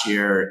because last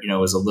year,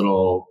 was a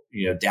little,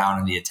 down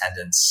in the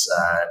attendance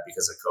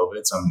because of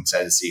COVID. So I'm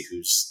excited to see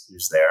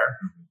who's there.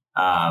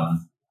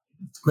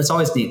 But it's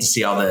always neat to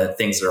see all the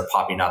things that are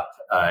popping up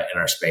in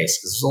our space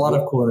because there's a lot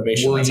of cool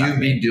innovation. Will you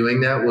be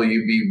doing that? Will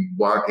you be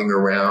walking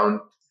around?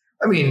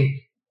 I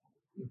mean,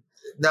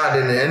 not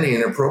in any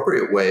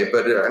inappropriate way,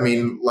 but I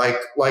mean, like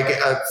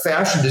a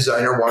fashion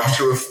designer walks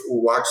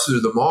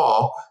through the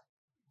mall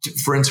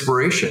for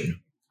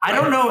inspiration. I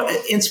don't know.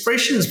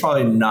 Inspiration is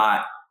probably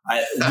not.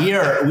 We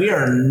have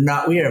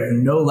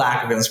no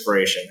lack of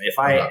inspiration. If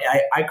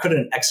I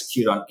couldn't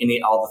execute on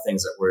all the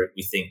things that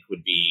we think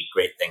would be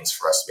great things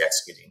for us to be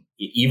executing,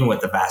 even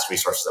with the vast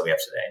resources that we have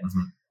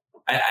today.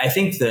 I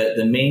think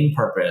the main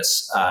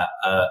purpose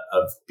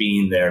of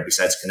being there,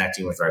 besides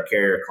connecting with our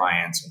carrier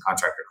clients and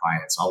contractor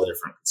clients, and all the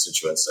different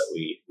constituents that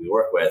we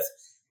work with,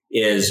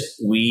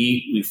 is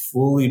we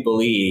fully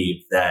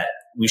believe that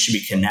we should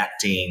be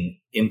connecting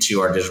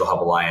into our Digital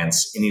Hub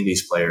Alliance any of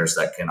these players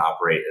that can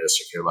operate at a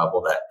secure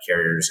level that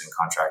carriers and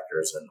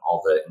contractors and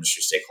all the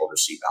industry stakeholders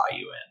see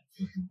value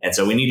in. And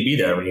so we need to be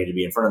there. We need to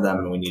be in front of them,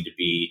 and we need to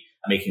be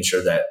making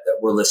sure that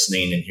we're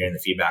listening and hearing the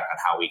feedback on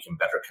how we can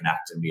better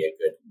connect and be a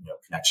good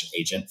connection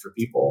agent for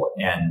people.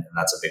 And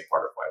that's a big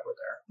part of why we're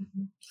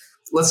there.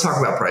 Let's talk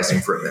about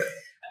pricing for a minute.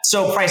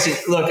 So pricing,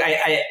 look,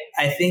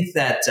 I think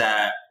that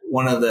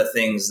one of the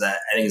things that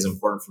I think is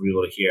important for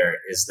people to hear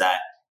is that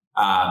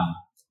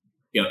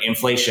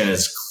inflation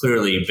has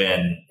clearly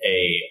been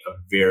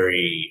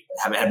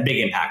had a big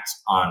impact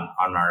on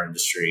our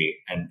industry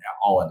and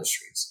all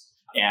industries.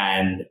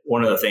 And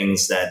one of the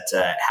things that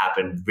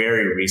happened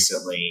very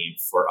recently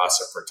for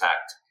us at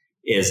Protect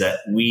is that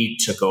we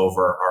took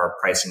over our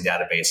pricing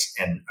database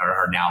and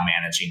are now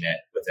managing it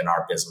within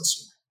our business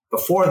unit.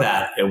 Before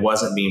that, it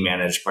wasn't being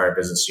managed by our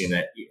business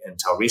unit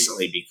until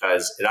recently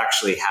because it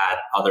actually had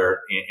other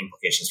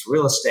implications for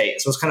real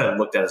estate. So it's kind of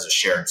looked at as a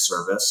shared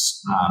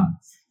service.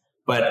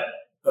 But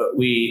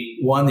we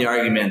won the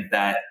argument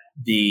that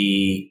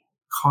the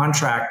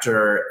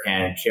contractor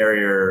and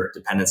carrier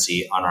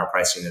dependency on our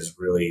pricing is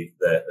really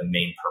the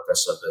main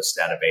purpose of this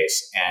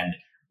database. And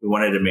we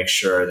wanted to make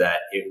sure that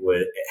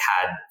it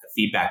had a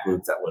feedback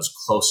loop that was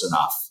close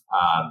enough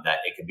that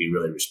it could be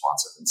really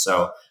responsive. And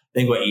so I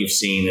think what you've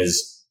seen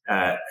is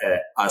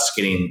us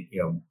getting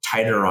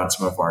tighter on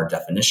some of our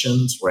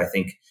definitions, where I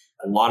think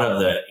a lot of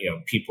the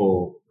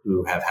people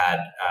who have had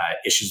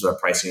issues with our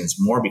pricing is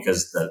more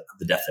because of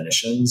the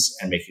definitions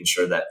and making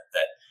sure that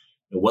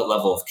what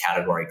level of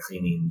category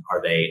cleaning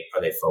are they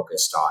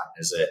focused on?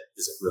 Is it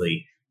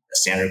really a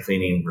standard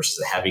cleaning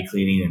versus a heavy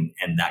cleaning?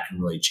 And that can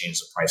really change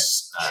the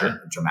price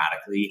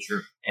dramatically.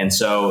 Sure. And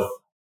so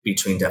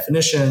between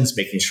definitions,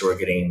 making sure we're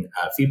getting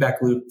a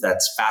feedback loop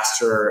that's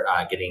faster,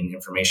 getting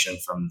information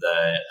from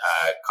the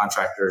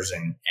contractors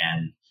and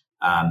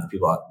the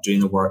people out doing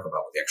the work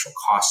about what the actual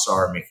costs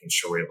are, making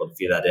sure we're able to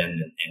feed that in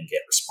and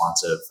get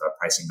responsive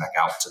pricing back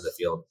out to the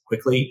field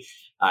quickly.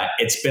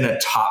 It's been a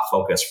top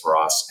focus for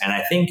us. And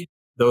I think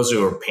those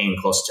who are paying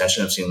close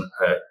attention have seen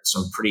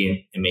some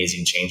pretty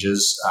amazing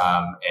changes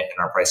in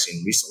our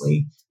pricing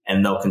recently.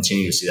 and they'll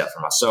continue to see that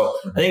from us. So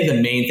I think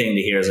the main thing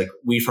to hear is like,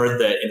 we've heard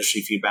the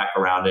industry feedback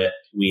around it.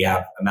 We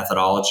have a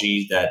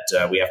methodology that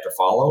we have to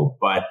follow,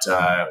 but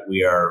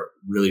we are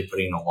really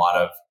putting a lot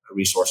of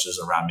resources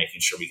around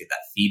making sure we get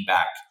that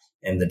feedback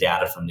and the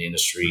data from the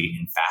industry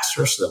in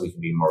faster so that we can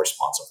be more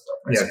responsive with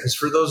our pricing. Yeah, because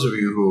for those of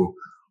you who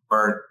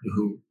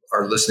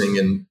are listening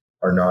and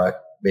are not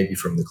maybe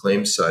from the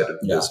claims side of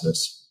the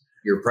business,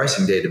 your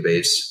pricing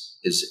database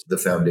is the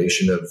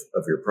foundation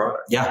of your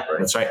product. Yeah, right?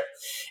 That's right.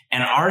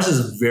 And ours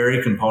is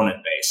very component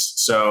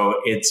based. So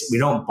we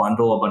don't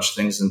bundle a bunch of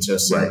things into a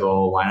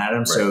single line item.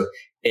 Right. So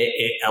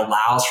it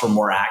allows for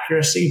more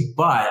accuracy,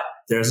 but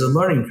there's a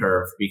learning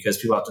curve because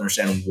people have to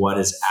understand what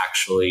is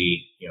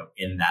actually,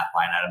 in that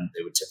line item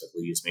they would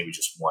typically use maybe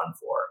just one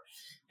for.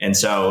 And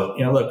so,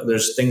 look,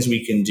 there's things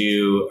we can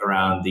do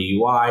around the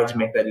UI to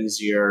make that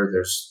easier.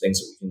 There's things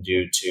that we can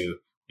do to,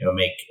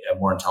 make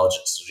more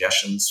intelligent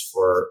suggestions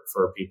for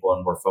people,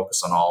 and we're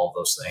focused on all of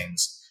those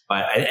things.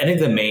 But I think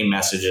the main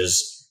message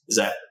is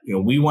that,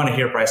 we want to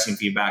hear pricing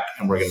feedback,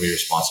 and we're going to be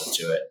responsive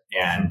to it.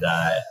 And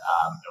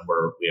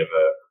we have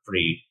a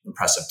pretty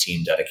impressive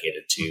team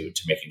dedicated to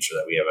making sure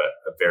that we have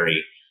a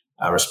very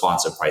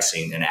responsive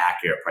pricing and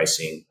accurate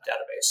pricing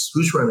database.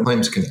 Who's running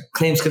Claims Connect?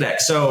 Claims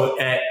Connect. So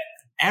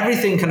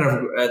everything kind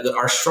of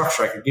our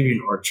structure, I could give you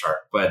an org chart,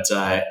 but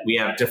we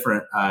have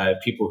different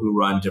people who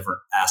run different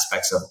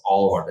aspects of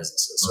all of our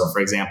businesses. So, for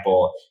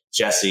example,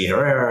 Jesse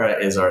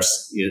Herrera is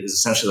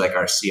essentially like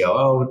our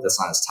COO. That's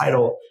not his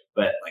title,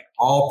 but like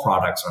all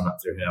products run up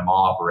through him,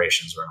 all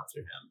operations run up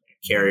through him.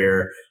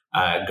 Carrier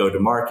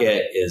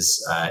go-to-market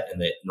is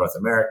in North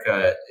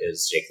America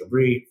is Jake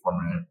Labrie,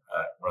 former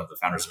one of the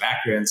founders of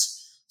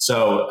Accurance.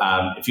 So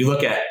if you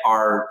look at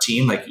our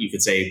team, like you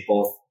could say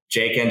both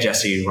Jake and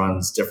Jesse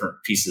runs different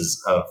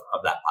pieces of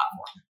that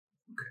platform.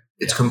 Okay.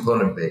 It's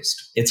component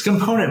based. It's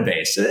component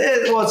based.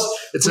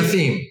 It's a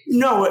theme.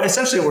 No,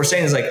 essentially what we're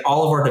saying is like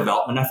all of our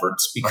development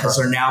efforts, because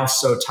they're now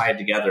so tied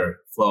together,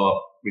 flow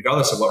up,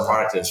 regardless of what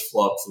product it is,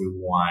 flow up through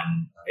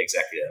one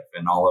executive,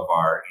 and all of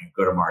our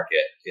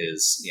go-to-market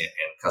is and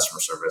customer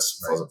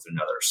service flows up through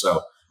another.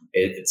 So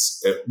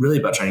it's really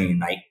about trying to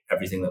unite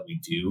everything that we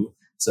do,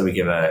 so we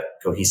give a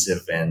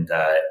cohesive and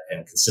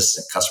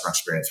consistent customer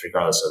experience,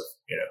 regardless of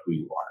who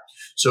you are.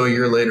 So a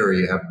year later, are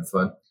you having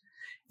fun?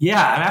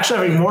 Yeah, I'm actually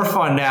having more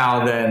fun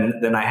now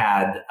than I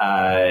had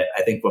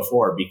I think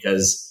before,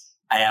 because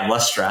I have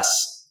less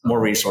stress,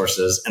 more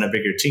resources, and a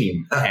bigger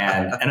team,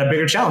 and a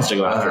bigger challenge to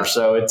go after.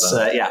 So it's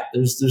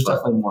there's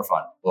definitely more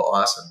fun. Well,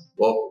 awesome.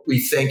 Well, we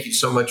thank you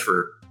so much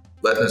for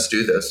letting us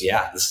do this.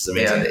 Yeah, this is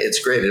amazing. And it's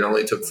great. It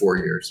only took 4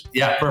 years.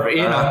 Yeah, perfect.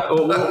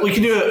 We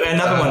can do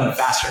another one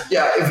faster.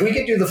 Yeah, if we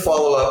could do the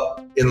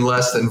follow-up in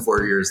less than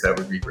 4 years, that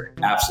would be great.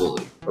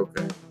 Absolutely.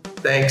 Okay.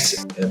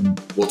 Thanks, and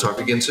we'll talk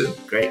again soon.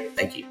 Great.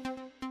 Thank you.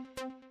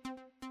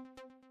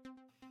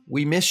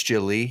 We missed you,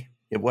 Lee.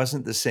 It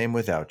wasn't the same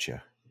without you.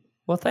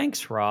 Well,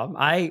 thanks, Rob.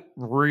 I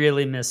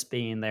really miss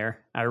being there.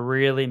 I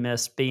really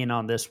miss being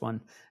on this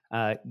one.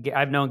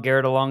 I've known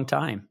Garrett a long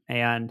time,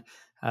 and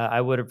I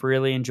would have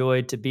really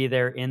enjoyed to be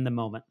there in the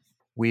moment.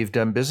 We've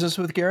done business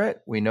with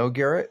Garrett. We know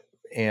Garrett.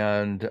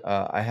 And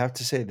I have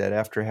to say that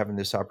after having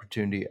this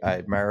opportunity, I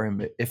admire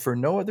him, if for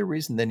no other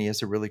reason than he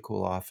has a really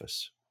cool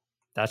office.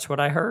 That's what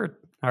I heard.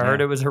 I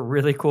heard it was a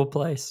really cool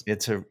place.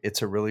 It's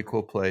a really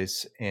cool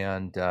place.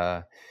 And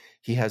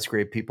he has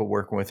great people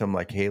working with him,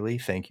 like Haley.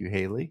 Thank you,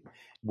 Haley.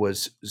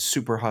 Was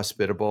super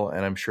hospitable.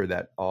 And I'm sure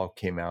that all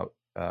came out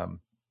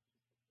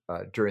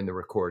during the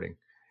recording.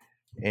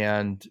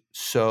 And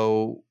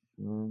so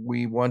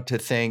we want to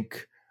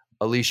thank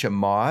Alicia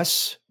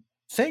Moss.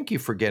 Thank you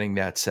for getting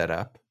that set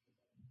up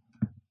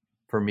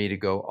for me to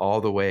go all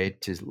the way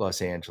to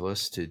Los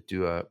Angeles to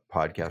do a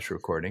podcast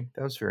recording.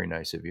 That was very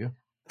nice of you.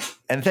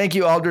 And thank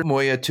you, Aldrin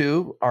Moya,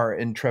 too, our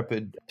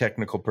intrepid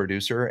technical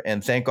producer.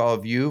 And thank all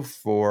of you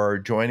for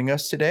joining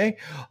us today.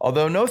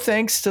 Although no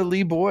thanks to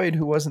Lee Boyd,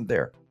 who wasn't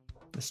there.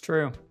 That's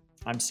true.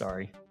 I'm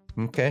sorry.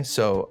 Okay,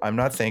 so I'm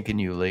not thanking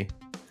you, Lee.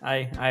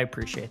 I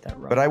appreciate that,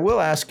 Rob. But I will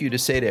ask you to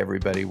say to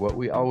everybody what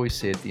we always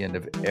say at the end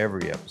of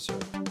every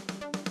episode.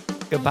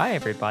 Goodbye,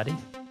 everybody.